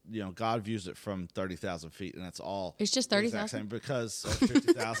 but God views it from 30,000 feet, and it's all. It's just 30,000 because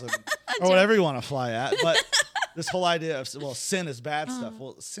 50,000 or whatever you want to fly at. But this whole idea of sin is bad stuff.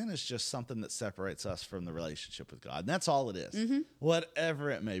 Well, sin is just something that separates us from the relationship with God, and that's all it is.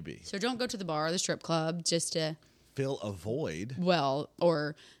 Whatever it may be. So don't go to the bar or the strip club just to fill a void. Well,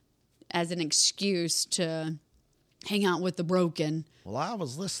 or as an excuse to hang out with the broken. Well, I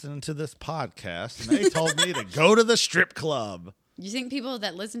was listening to this podcast, and they told me to go to the strip club. You think people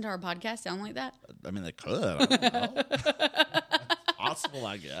that listen to our podcast sound like that? I mean, they could. I don't know. Possible,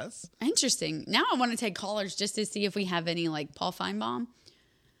 I guess. Interesting. Now I want to take callers just to see if we have any, like, Paul Feinbaum.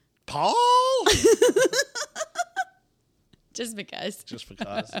 Paul? Just because. Just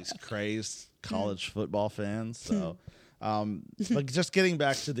because he's crazed college football fans. So, but just getting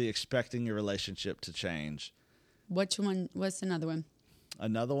back to the expecting your relationship to change. Which one? What's another one?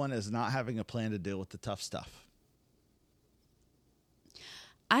 Another one is not having a plan to deal with the tough stuff.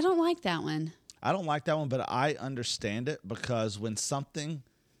 I don't like that one. I don't like that one, but I understand it because when something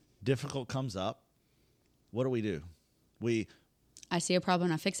difficult comes up, what do? I see a problem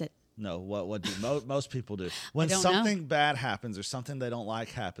and I fix it. No, what do most people do? When something bad happens or something they don't like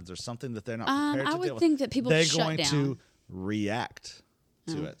happens or something that they're not prepared to deal with. I would think that people shut down. They're going to react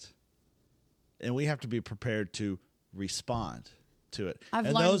to it. And we have to be prepared to respond to it. I've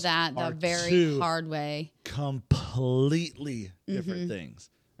learned that the very hard way. Completely different things.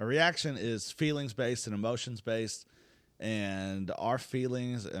 A reaction is feelings-based and emotions-based, and our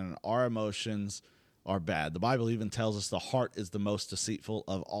feelings and our emotions are bad. The Bible even tells us the heart is the most deceitful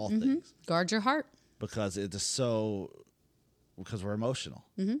of all things. Guard your heart. Because we're emotional.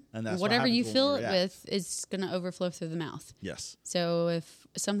 And that's whatever you fill it with is going to overflow through the mouth. Yes. So if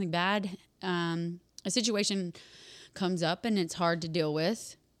something bad, a situation comes up and it's hard to deal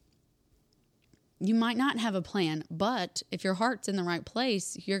with, you might not have a plan, but if your heart's in the right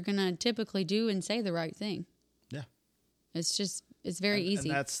place, you're going to typically do and say the right thing. Yeah. It's very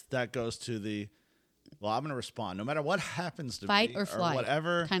easy. And that goes to I'm going to respond no matter what happens to fight me. Fight or flight.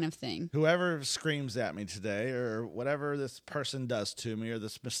 Whatever kind of thing. Whoever screams at me today or whatever this person does to me or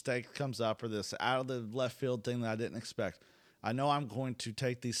this mistake comes up or this out of the left field thing that I didn't expect, I know I'm going to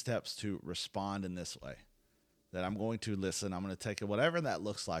take these steps to respond in this way. That I'm going to listen, I'm going to take it, whatever that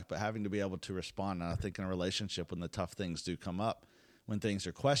looks like, but having to be able to respond. And I think in a relationship, when the tough things do come up, when things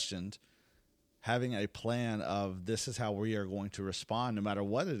are questioned, having a plan of this is how we are going to respond no matter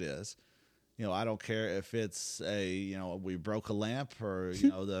what it is. I don't care if it's we broke a lamp or,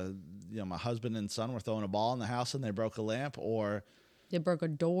 my husband and son were throwing a ball in the house and they broke a lamp or. They broke a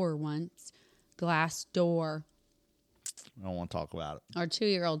door once, glass door. I don't want to talk about it. Our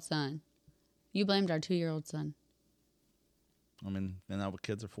 2-year-old son. You blamed our 2-year-old son. I mean, isn't that what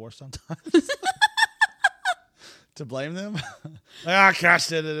kids are for sometimes? To blame them? Cash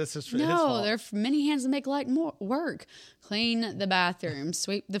did it. It's just his fault. There are many hands that make light work. Clean the bathroom,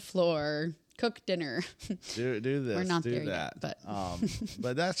 sweep the floor, cook dinner. Do this. We're not do there that. Yet,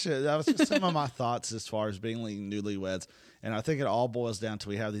 but that was just some of my thoughts as far as being newlyweds. And I think it all boils down to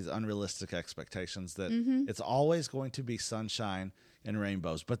we have these unrealistic expectations that it's always going to be sunshine and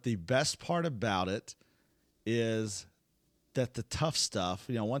rainbows. But the best part about it is that the tough stuff,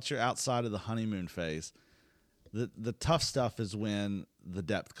 once you're outside of the honeymoon phase, the tough stuff is when the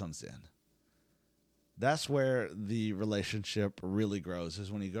depth comes in. That's where the relationship really grows,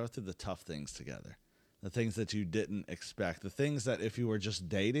 is when you go through the tough things together. The things that you didn't expect. The things that if you were just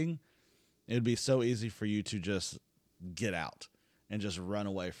dating, it would be so easy for you to just get out and just run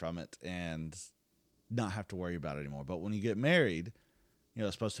away from it and not have to worry about it anymore. But when you get married,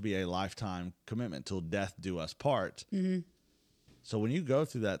 it's supposed to be a lifetime commitment till death do us part. So when you go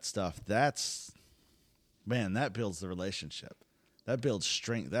through that stuff, that builds the relationship. That builds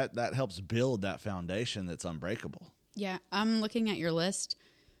strength. That helps build that foundation that's unbreakable. Yeah, I'm looking at your list,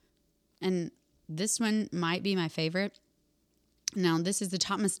 and this one might be my favorite. Now, this is the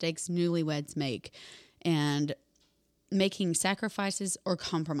top mistakes newlyweds make, and making sacrifices or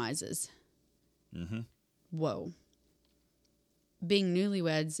compromises. Whoa. Being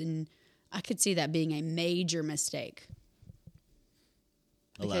newlyweds, and I could see that being a major mistake.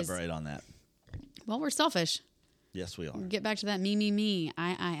 Elaborate on that. Well, we're selfish. Yes, we are. Get back to that me,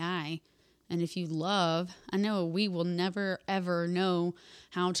 I. And if you love, I know we will never, ever know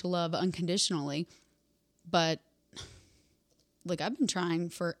how to love unconditionally. But, look, I've been trying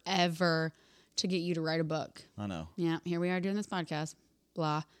forever to get you to write a book. I know. Yeah, here we are doing this podcast.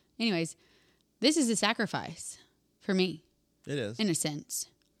 Blah. Anyways, this is a sacrifice for me. It is. In a sense.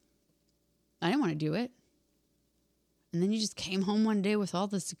 I didn't want to do it. And then you just came home one day with all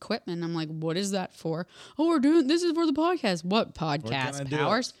this equipment. I'm like, what is that for? Oh, this is for the podcast. What podcast,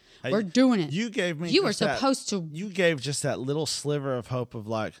 Powers? We're doing it. You gave me. You were supposed to. You gave just that little sliver of hope of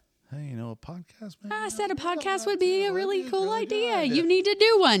like, hey, a podcast. Maybe I said a podcast would be a really cool idea. You need to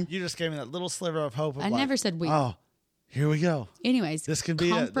do one. You just gave me that little sliver of hope. I never said we. Oh, here we go. Anyways, this can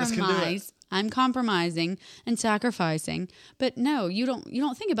be it. This can do it. I'm compromising and sacrificing. But no, you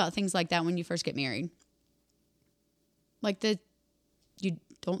don't think about things like that when you first get married. Like you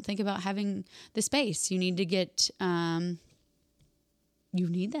don't think about having the space. You need to get, you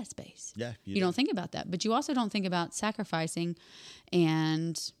need that space. Yeah. You don't think about that. But you also don't think about sacrificing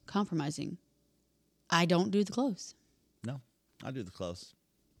and compromising. I don't do the clothes. No, I do the clothes.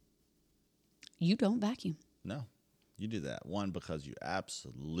 You don't vacuum. No, you do that. One, because you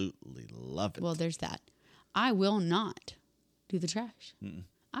absolutely love it. Well, there's that. I will not do the trash.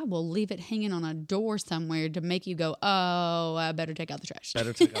 I will leave it hanging on a door somewhere to make you go, oh, I better take out the trash.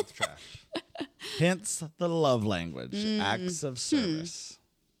 Better take out the trash. Hence the love language, acts of service.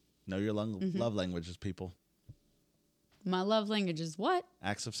 Know your love languages, people. My love language is what?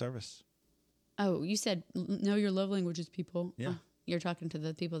 Acts of service. Oh, you said know your love languages, people. Yeah. Oh, you're talking to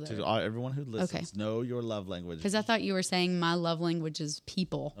the people that to everyone who listens. Okay. Know your love language. Because I thought you were saying my love language is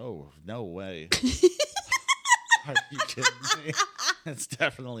people. Oh, no way. Are you kidding me? It's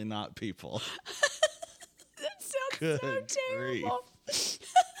definitely not people. That sounds so terrible.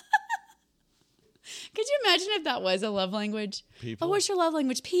 Could you imagine if that was a love language? People? Oh, what's your love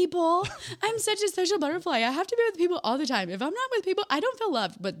language? People. I'm such a social butterfly. I have to be with people all the time. If I'm not with people, I don't feel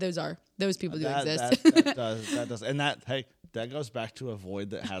loved. But those people do exist. That does. And that goes back to a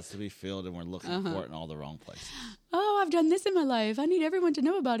void that has to be filled, and we're looking for it in all the wrong places. Oh, I've done this in my life. I need everyone to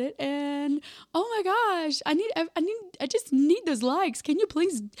know about it. And oh my gosh, I just need those likes. Can you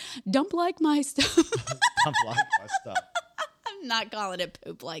please dump like my stuff? Dump like my stuff. I'm not calling it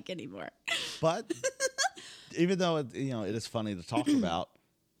poop like anymore. But even though it is funny to talk about,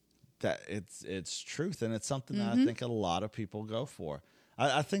 that it's truth, and it's something that I think a lot of people go for.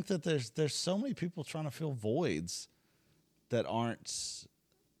 I think that there's so many people trying to fill voids that aren't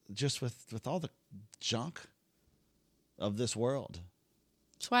just with all the junk of this world.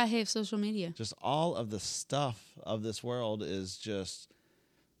 That's why I hate social media. Just all of the stuff of this world is just,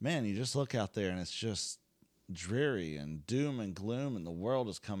 man, you just look out there and it's just dreary and doom and gloom, and the world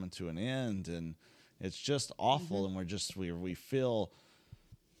is coming to an end, and it's just awful, and we feel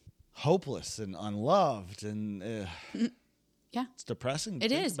hopeless and unloved, and yeah, it's depressing to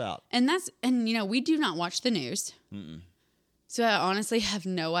think is about. And we do not watch the news. So I honestly have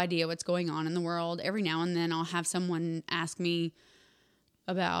no idea what's going on in the world. Every now and then I'll have someone ask me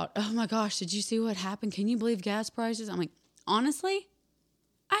about, oh my gosh, did you see what happened? Can you believe gas prices? I'm like, honestly,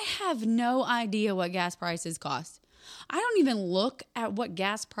 I have no idea what gas prices cost. I don't even look at what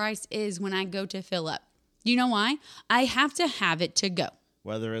gas price is when I go to fill up. You know why? I have to have it to go.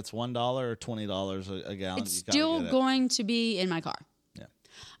 Whether it's $1 or $20 a gallon, it's still going to be in my car. Yeah.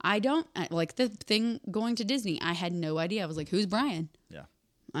 I don't like the thing going to Disney. I had no idea. I was like, who's Brian? Yeah.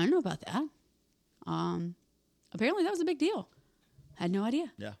 I don't know about that. Apparently that was a big deal. Had no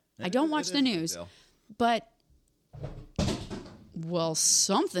idea. Yeah. I don't watch the news, but well,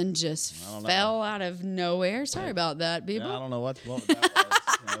 something just fell out of nowhere. Sorry about that, people. Yeah, I don't know what that was.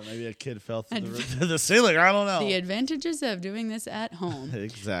 Maybe a kid fell through the ceiling. I don't know. The advantages of doing this at home.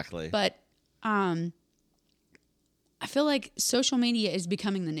 Exactly. But I feel like social media is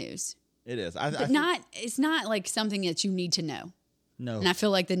becoming the news. It is. It's not like something that you need to know. No. And I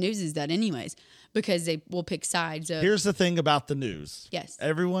feel like the news is that anyways, because they will pick sides of. Here's the thing about the news. Yes.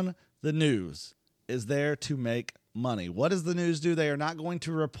 The news is there to make money. What does the news do? They are not going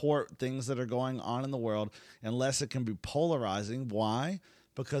to report things that are going on in the world unless it can be polarizing. Why?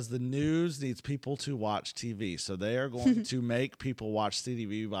 Because the news needs people to watch TV. So they are going to make people watch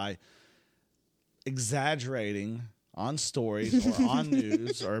TV by exaggerating on stories or on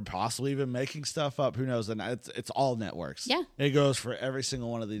news, or possibly even making stuff up. Who knows? And it's all networks. Yeah. It goes for every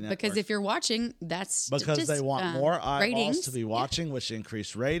single one of the networks. Because if you're watching, that's because just, they want more eyeballs ratings to be watching, which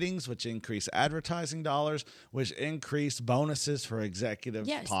increase ratings, which increase advertising dollars, which increase bonuses for executive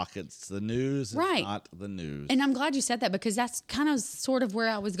pockets. The news is not the news. And I'm glad you said that, because that's kind of sort of where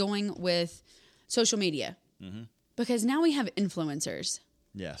I was going with social media. Mm-hmm. Because now we have influencers.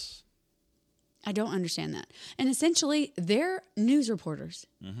 Yes. I don't understand that. And essentially, they're news reporters,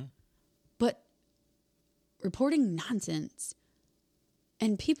 but reporting nonsense,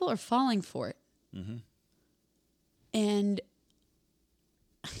 and people are falling for it. Mm-hmm. And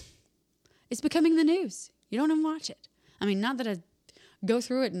it's becoming the news. You don't even watch it. I mean, not that I go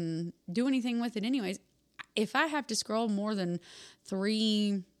through it and do anything with it anyways. If I have to scroll more than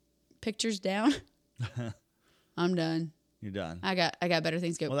 3 pictures down, I'm done. You're done. I got better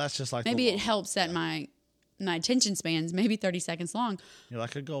things to go. Well, that's just like maybe it helps that my attention span's maybe 30 seconds long. You're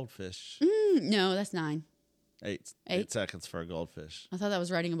like a goldfish. No, that's 9. 8 seconds for a goldfish. I thought that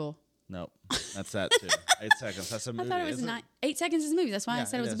was riding a bull. Nope, that's that too. 8 seconds. That's a movie. I thought it was 9. 8 seconds is a movie. That's why I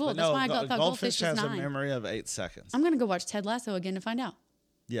said it was a bull. But that's why I thought goldfish was 9. Goldfish has a memory of 8 seconds. I'm gonna go watch Ted Lasso again to find out.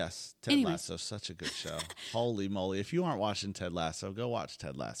 Yes, Ted Lasso, such a good show. Holy moly! If you aren't watching Ted Lasso, go watch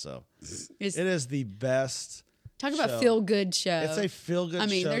Ted Lasso. It is the best. Talk about feel-good show. It's a feel-good show. I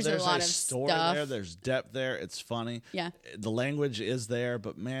mean, there's a lot of story stuff there. There's depth there. It's funny. Yeah. The language is there,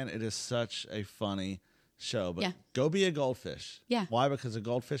 but man, it is such a funny show. But go be a goldfish. Yeah. Why? Because a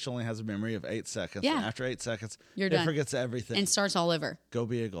goldfish only has a memory of 8 seconds. Yeah. And after 8 seconds, you're done. It forgets everything. And starts all over. Go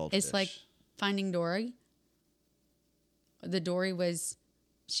be a goldfish. It's like Finding Dory. The Dory was,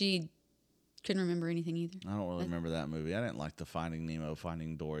 she couldn't remember anything either. I don't really remember that movie. I didn't like the Finding Nemo,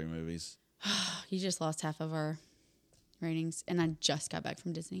 Finding Dory movies. You just lost half of our ratings, and I just got back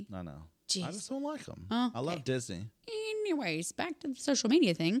from Disney. I know. Jeez. I just don't like them. Okay. I love Disney. Anyways, back to the social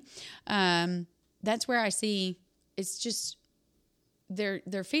media thing. That's where I see it's just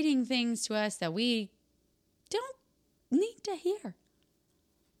they're feeding things to us that we don't need to hear.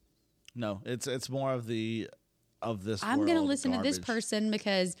 No, it's more of this. I'm going to listen to this person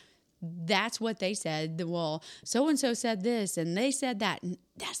because that's what they said. Well, so and so said this, and they said that. And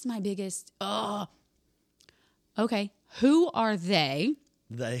that's my biggest. Oh, okay. Who are they?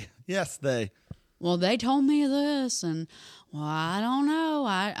 Yes, they. Well, they told me this, and well, I don't know.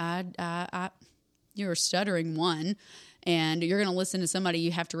 I you're stuttering one, and you're going to listen to somebody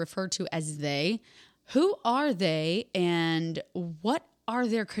you have to refer to as they. Who are they, and what are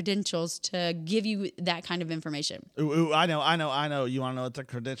their credentials to give you that kind of information? Ooh, I know. You want to know what their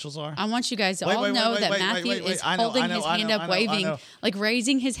credentials are? I want you guys to all know that Matthew is holding his hand up, waving, like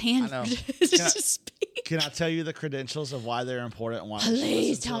raising his hand to speak. Can I tell you the credentials of why they're important? And why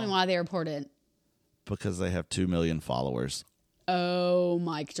Please tell me why they're important. Because they have 2 million followers. Oh,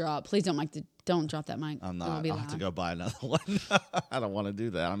 mic drop. Please don't drop that mic. I'm not. I'll have to go buy another one. I don't want to do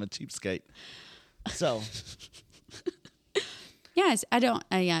that. I'm a cheapskate. So... Yes, I don't.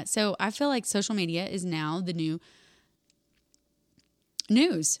 Yeah, so I feel like social media is now the new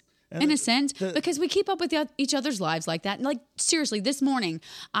news in a sense because we keep up with each other's lives like that. And like seriously, this morning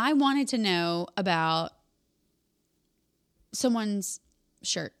I wanted to know about someone's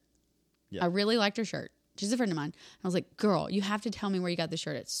shirt. Yeah. I really liked her shirt. She's a friend of mine. I was like, "Girl, you have to tell me where you got the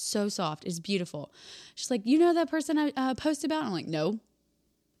shirt. It's so soft. It's beautiful." She's like, "You know that person I posted about?" I'm like, "No,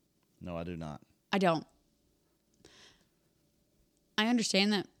 I do not. I don't." I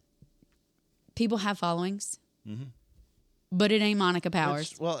understand that people have followings, but it ain't Monica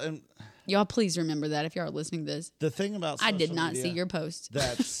Powers. And y'all please remember that if y'all are listening to this. The thing about social I did not media, see your post.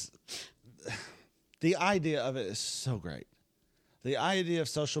 That's the idea of it is so great. The idea of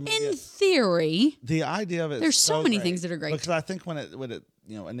social media, in theory, the idea of it. There's so many great things that are great. Because I think when it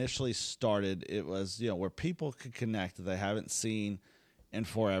initially started, it was where people could connect that they haven't seen in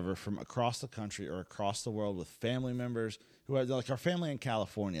forever from across the country or across the world with family members who are like our family in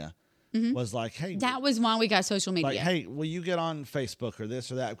California was like, hey, that was why we got social media. Like, hey, will you get on Facebook or this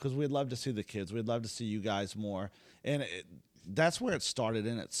or that? Because we'd love to see the kids. We'd love to see you guys more. And that's where it started.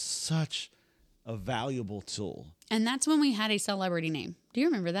 And it's such a valuable tool. And that's when we had a celebrity name. Do you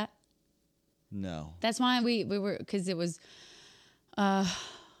remember that? No. That's why we were, because it was, was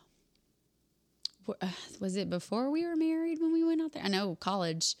it before we were married when we went out there? I know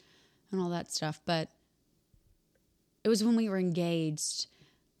college and all that stuff, but it was when we were engaged.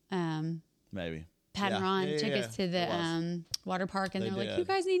 Maybe. Pat and Ron took us to the water park, and they were like, "You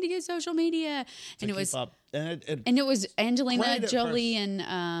guys need to get social media." And it was, and it was Angelina Jolie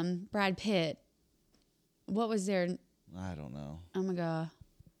and Brad Pitt. What was their? I don't know. Oh my god!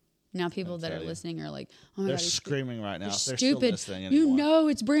 Now people that are listening are like, "Oh my they're god!" They're screaming right now. They're stupid. Still listening anymore. You know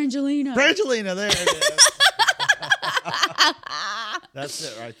it's Brangelina. Brangelina, there it is. That's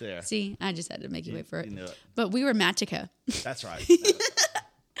it right there. See, I just had to make you wait for it. You knew it. But we were Matica. That's right.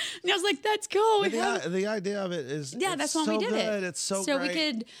 And I was like, that's cool. The idea of it is that's why so we did good. it. It's so great. great. We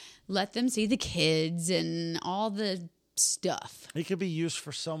could let them see the kids and all the stuff. It could be used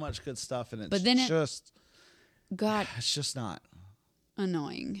for so much good stuff, and it's just not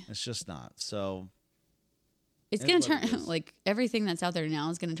annoying. It's just not. So it's going to turn, like everything that's out there now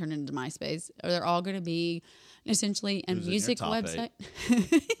is going to turn into MySpace. Or they're all going to be essentially a music website.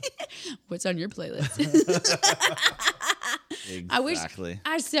 What's on your playlist? Exactly.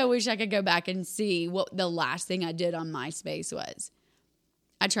 I so wish I could go back and see what the last thing I did on MySpace was.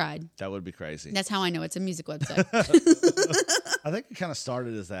 I tried. That would be crazy. That's how I know it's a music website. I think it kind of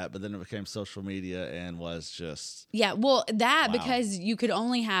started as that, but then it became social media and was just... Yeah, well, because you could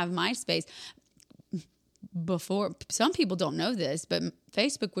only have MySpace before. Some people don't know this, but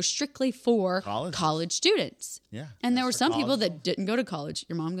Facebook was strictly for college students. Yeah. And there were some people that didn't go to college.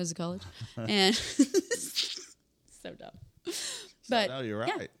 Your mom goes to college. And so dumb. But no, you're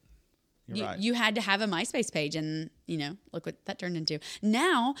right. Yeah. You had to have a MySpace page, and look what that turned into.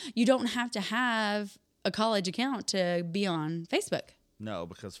 Now you don't have to have a college account to be on Facebook. No,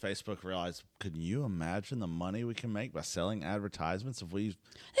 because Facebook realized, can you imagine the money we can make by selling advertisements if we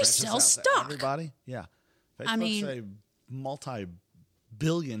sell stock? Everybody, yeah. Facebook's a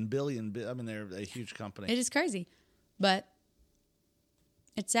multi-billion, they're a huge company. It is crazy, but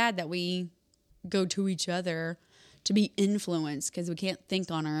it's sad that we go to each other to be influenced because we can't think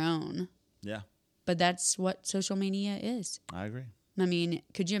on our own. Yeah. But that's what social media is. I agree. I mean,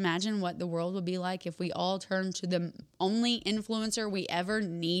 could you imagine what the world would be like if we all turned to the only influencer we ever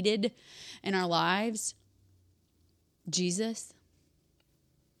needed in our lives? Jesus.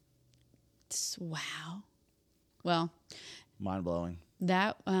 Wow. Well, mind blowing.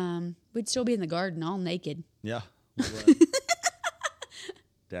 That we'd still be in the garden all naked. Yeah.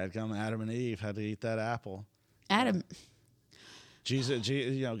 Dad come Adam and Eve had to eat that apple. Adam. Jesus,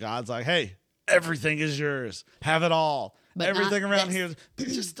 God's like, hey, everything is yours. Have it all. But everything around here,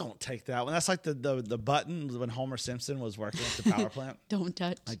 just don't take that one. That's like the button when Homer Simpson was working at the power plant. Don't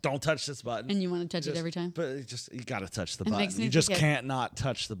touch. Like, don't touch this button. And you want to touch it every time? But you got to touch the button. You just can't not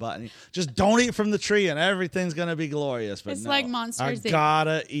touch the button. Just don't eat from the tree and everything's going to be glorious. But it's like Monsters. I got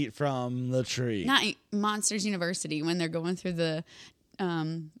to eat from the tree. Not Monsters University when they're going through the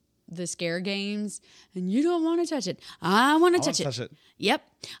scare games, and you don't want to touch it. I want to touch it. Yep.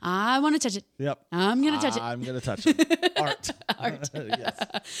 I want to touch it. Yep. I'm going to touch it. I'm going to touch it. Art. Yes.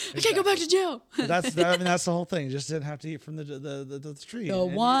 I can't go back to jail. That's the whole thing. You just didn't have to eat from the tree. The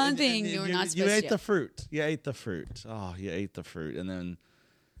one thing you were not supposed to. You ate the fruit. You ate the fruit. Oh, you ate the fruit. And then,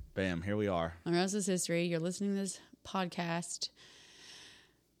 bam, here we are. The rest is history. You're listening to this podcast.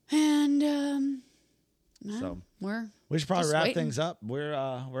 And, so we should probably wrap things up. We're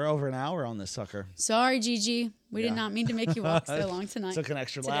over an hour on this sucker. Sorry, Gigi. We did not mean to make you walk so long tonight. Took an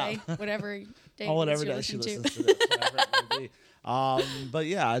extra lap. Whatever day. Whatever day she listens to this, whatever it may be. But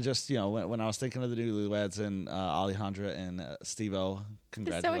yeah, I just when I was thinking of the newlyweds and Alejandra and Steve-O,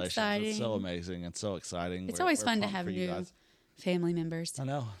 congratulations! It's so exciting. It's so amazing and so exciting. It's always fun to have new family members. I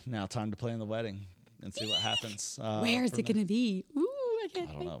know. Now time to plan the wedding and see what happens. Where is it going to be? Ooh, I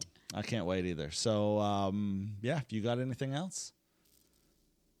don't know. I can't wait either. So, if you got anything else?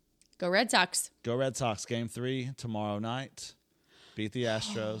 Go Red Sox. Go Red Sox. Game 3 tomorrow night. Beat the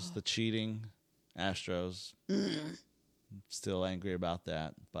Astros. The cheating Astros. Still angry about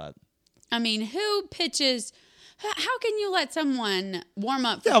that, but... I mean, who pitches... How can you let someone warm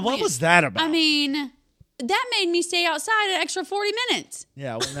up? Yeah, what was that about? I mean... That made me stay outside an extra 40 minutes.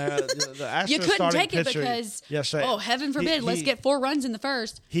 Yeah, when the Astros you couldn't take it pitcher, because, heaven forbid, let's get 4 runs in the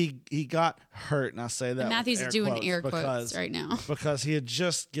first. He got hurt, and I say that. And Matthew's doing air quotes right now because he had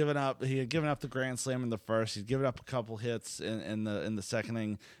just given up. He had given up the grand slam in the first. He'd given up a couple hits in the second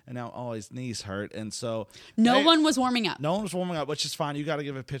inning, and now his knees hurt, and so no one was warming up. No one was warming up, which is fine. You got to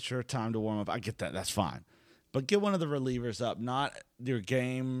give a pitcher time to warm up. I get that. That's fine. But get one of the relievers up, not your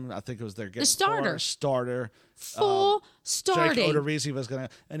game. I think it was their game. The starter. Full starting. Jake Odorizzi was going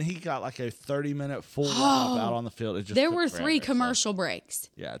to, and he got like a 30-minute full lineup out on the field. It just there were 3 commercial breaks.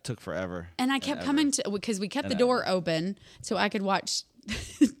 Yeah, it took forever. And I kept coming to, because we kept the door open so I could watch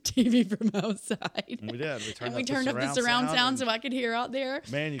TV from outside. And we did. We turned up the surround sound so I could hear out there.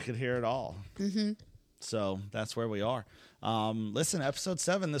 Man, you could hear it all. Mm-hmm. So that's where we are. Listen, episode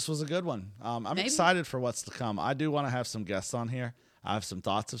 7, this was a good one. I'm excited for what's to come. I do want to have some guests on here. I have some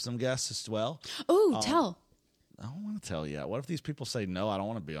thoughts of some guests as well. Oh, tell. I don't want to tell yet. What if these people say no? I don't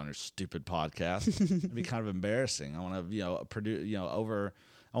want to be on your stupid podcast. It'd be kind of embarrassing. I want to, produce,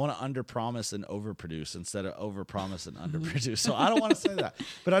 I want to underpromise and overproduce instead of overpromise and underproduce. So I don't want to say that.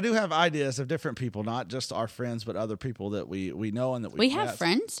 But I do have ideas of different people, not just our friends, but other people that we know and that we have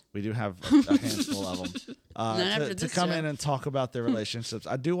friends. We do have a handful of them to come in and talk about their relationships.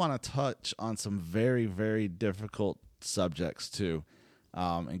 I do want to touch on some very, very difficult subjects too,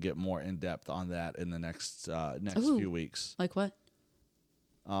 and get more in depth on that in the next few weeks. Like what?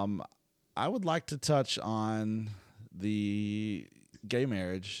 I would like to touch on the gay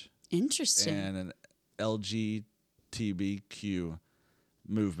marriage. Interesting. And an LGBTQ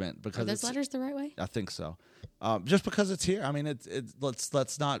movement, because are those letters the right way? I think so. Just because it's here. I mean,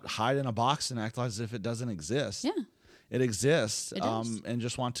 let's not hide in a box and act as if it doesn't exist. Yeah, it exists. It does. And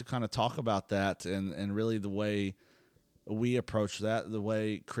just want to kind of talk about that and really the way we approach that, the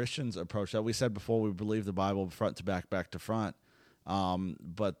way Christians approach that. We said before we believe the Bible front to back to front,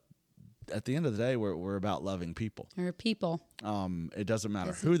 but at the end of the day, we're about loving people. We're people. It doesn't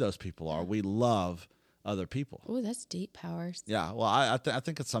matter who those people are. We love other people. Oh, that's deep, Powers. Yeah, well, I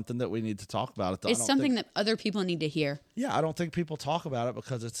think it's something that we need to talk about. It's something that other people need to hear. Yeah, I don't think people talk about it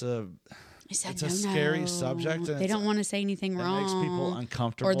because it's a scary subject. And they don't want to say anything wrong. It makes people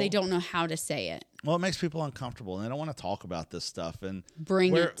uncomfortable. Or they don't know how to say it. Well, it makes people uncomfortable, and they don't want to talk about this stuff. And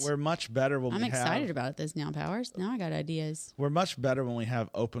we're much better when I'm excited about this now, Powers. Now I got ideas. We're much better when we have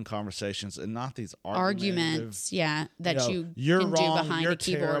open conversations and not these arguments. Yeah, that you you're can wrong, do behind you're a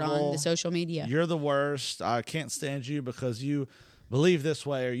keyboard terrible, on the social media. You're the worst. I can't stand you because you believe this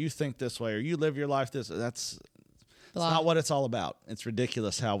way, or you think this way, or you live your life this. That's not what it's all about. It's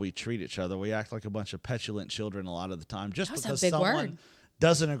ridiculous how we treat each other. We act like a bunch of petulant children a lot of the time, just because someone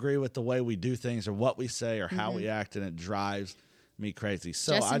doesn't agree with the way we do things or what we say or how we act, and it drives me crazy.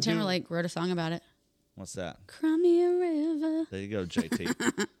 So Justin Timberlake wrote a song about it. What's that? Cry me a river. There you go,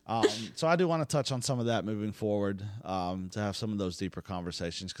 JT. So I do want to touch on some of that moving forward, to have some of those deeper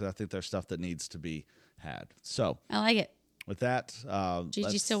conversations, because I think there's stuff that needs to be had. So I like it. With that,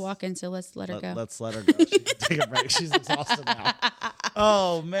 Gigi's still walking, so let's let her go. Let's let her go. She can take a break. She's exhausted now.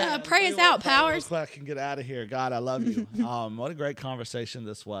 Oh man! Pray us out, Powers. I can get out of here. God, I love you. What a great conversation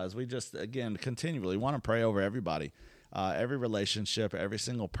this was. We just again continually want to pray over everybody, every relationship, every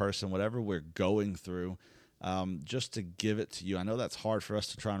single person, whatever we're going through. Just to give it to you. I know that's hard for us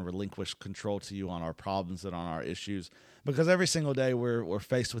to try and relinquish control to you on our problems and on our issues, because every single day we're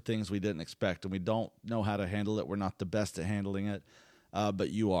faced with things we didn't expect, and we don't know how to handle it. We're not the best at handling it, but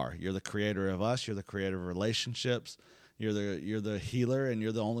you are. You're the creator of us. You're the creator of relationships. You're the healer, and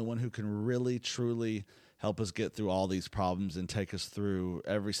you're the only one who can really, truly help us get through all these problems and take us through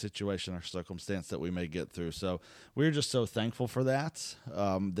every situation or circumstance that we may get through. So we're just so thankful for that,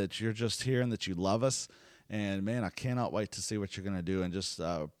 that you're just here and that you love us. And, man, I cannot wait to see what you're going to do, and just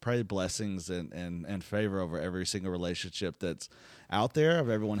pray blessings and favor over every single relationship that's out there, of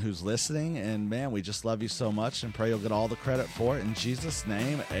everyone who's listening. And, man, we just love you so much and pray you'll get all the credit for it. In Jesus'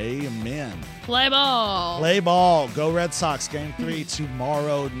 name, amen. Play ball. Play ball. Go Red Sox. Game 3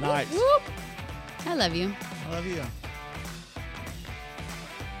 tomorrow night. Whoop. I love you. I love you.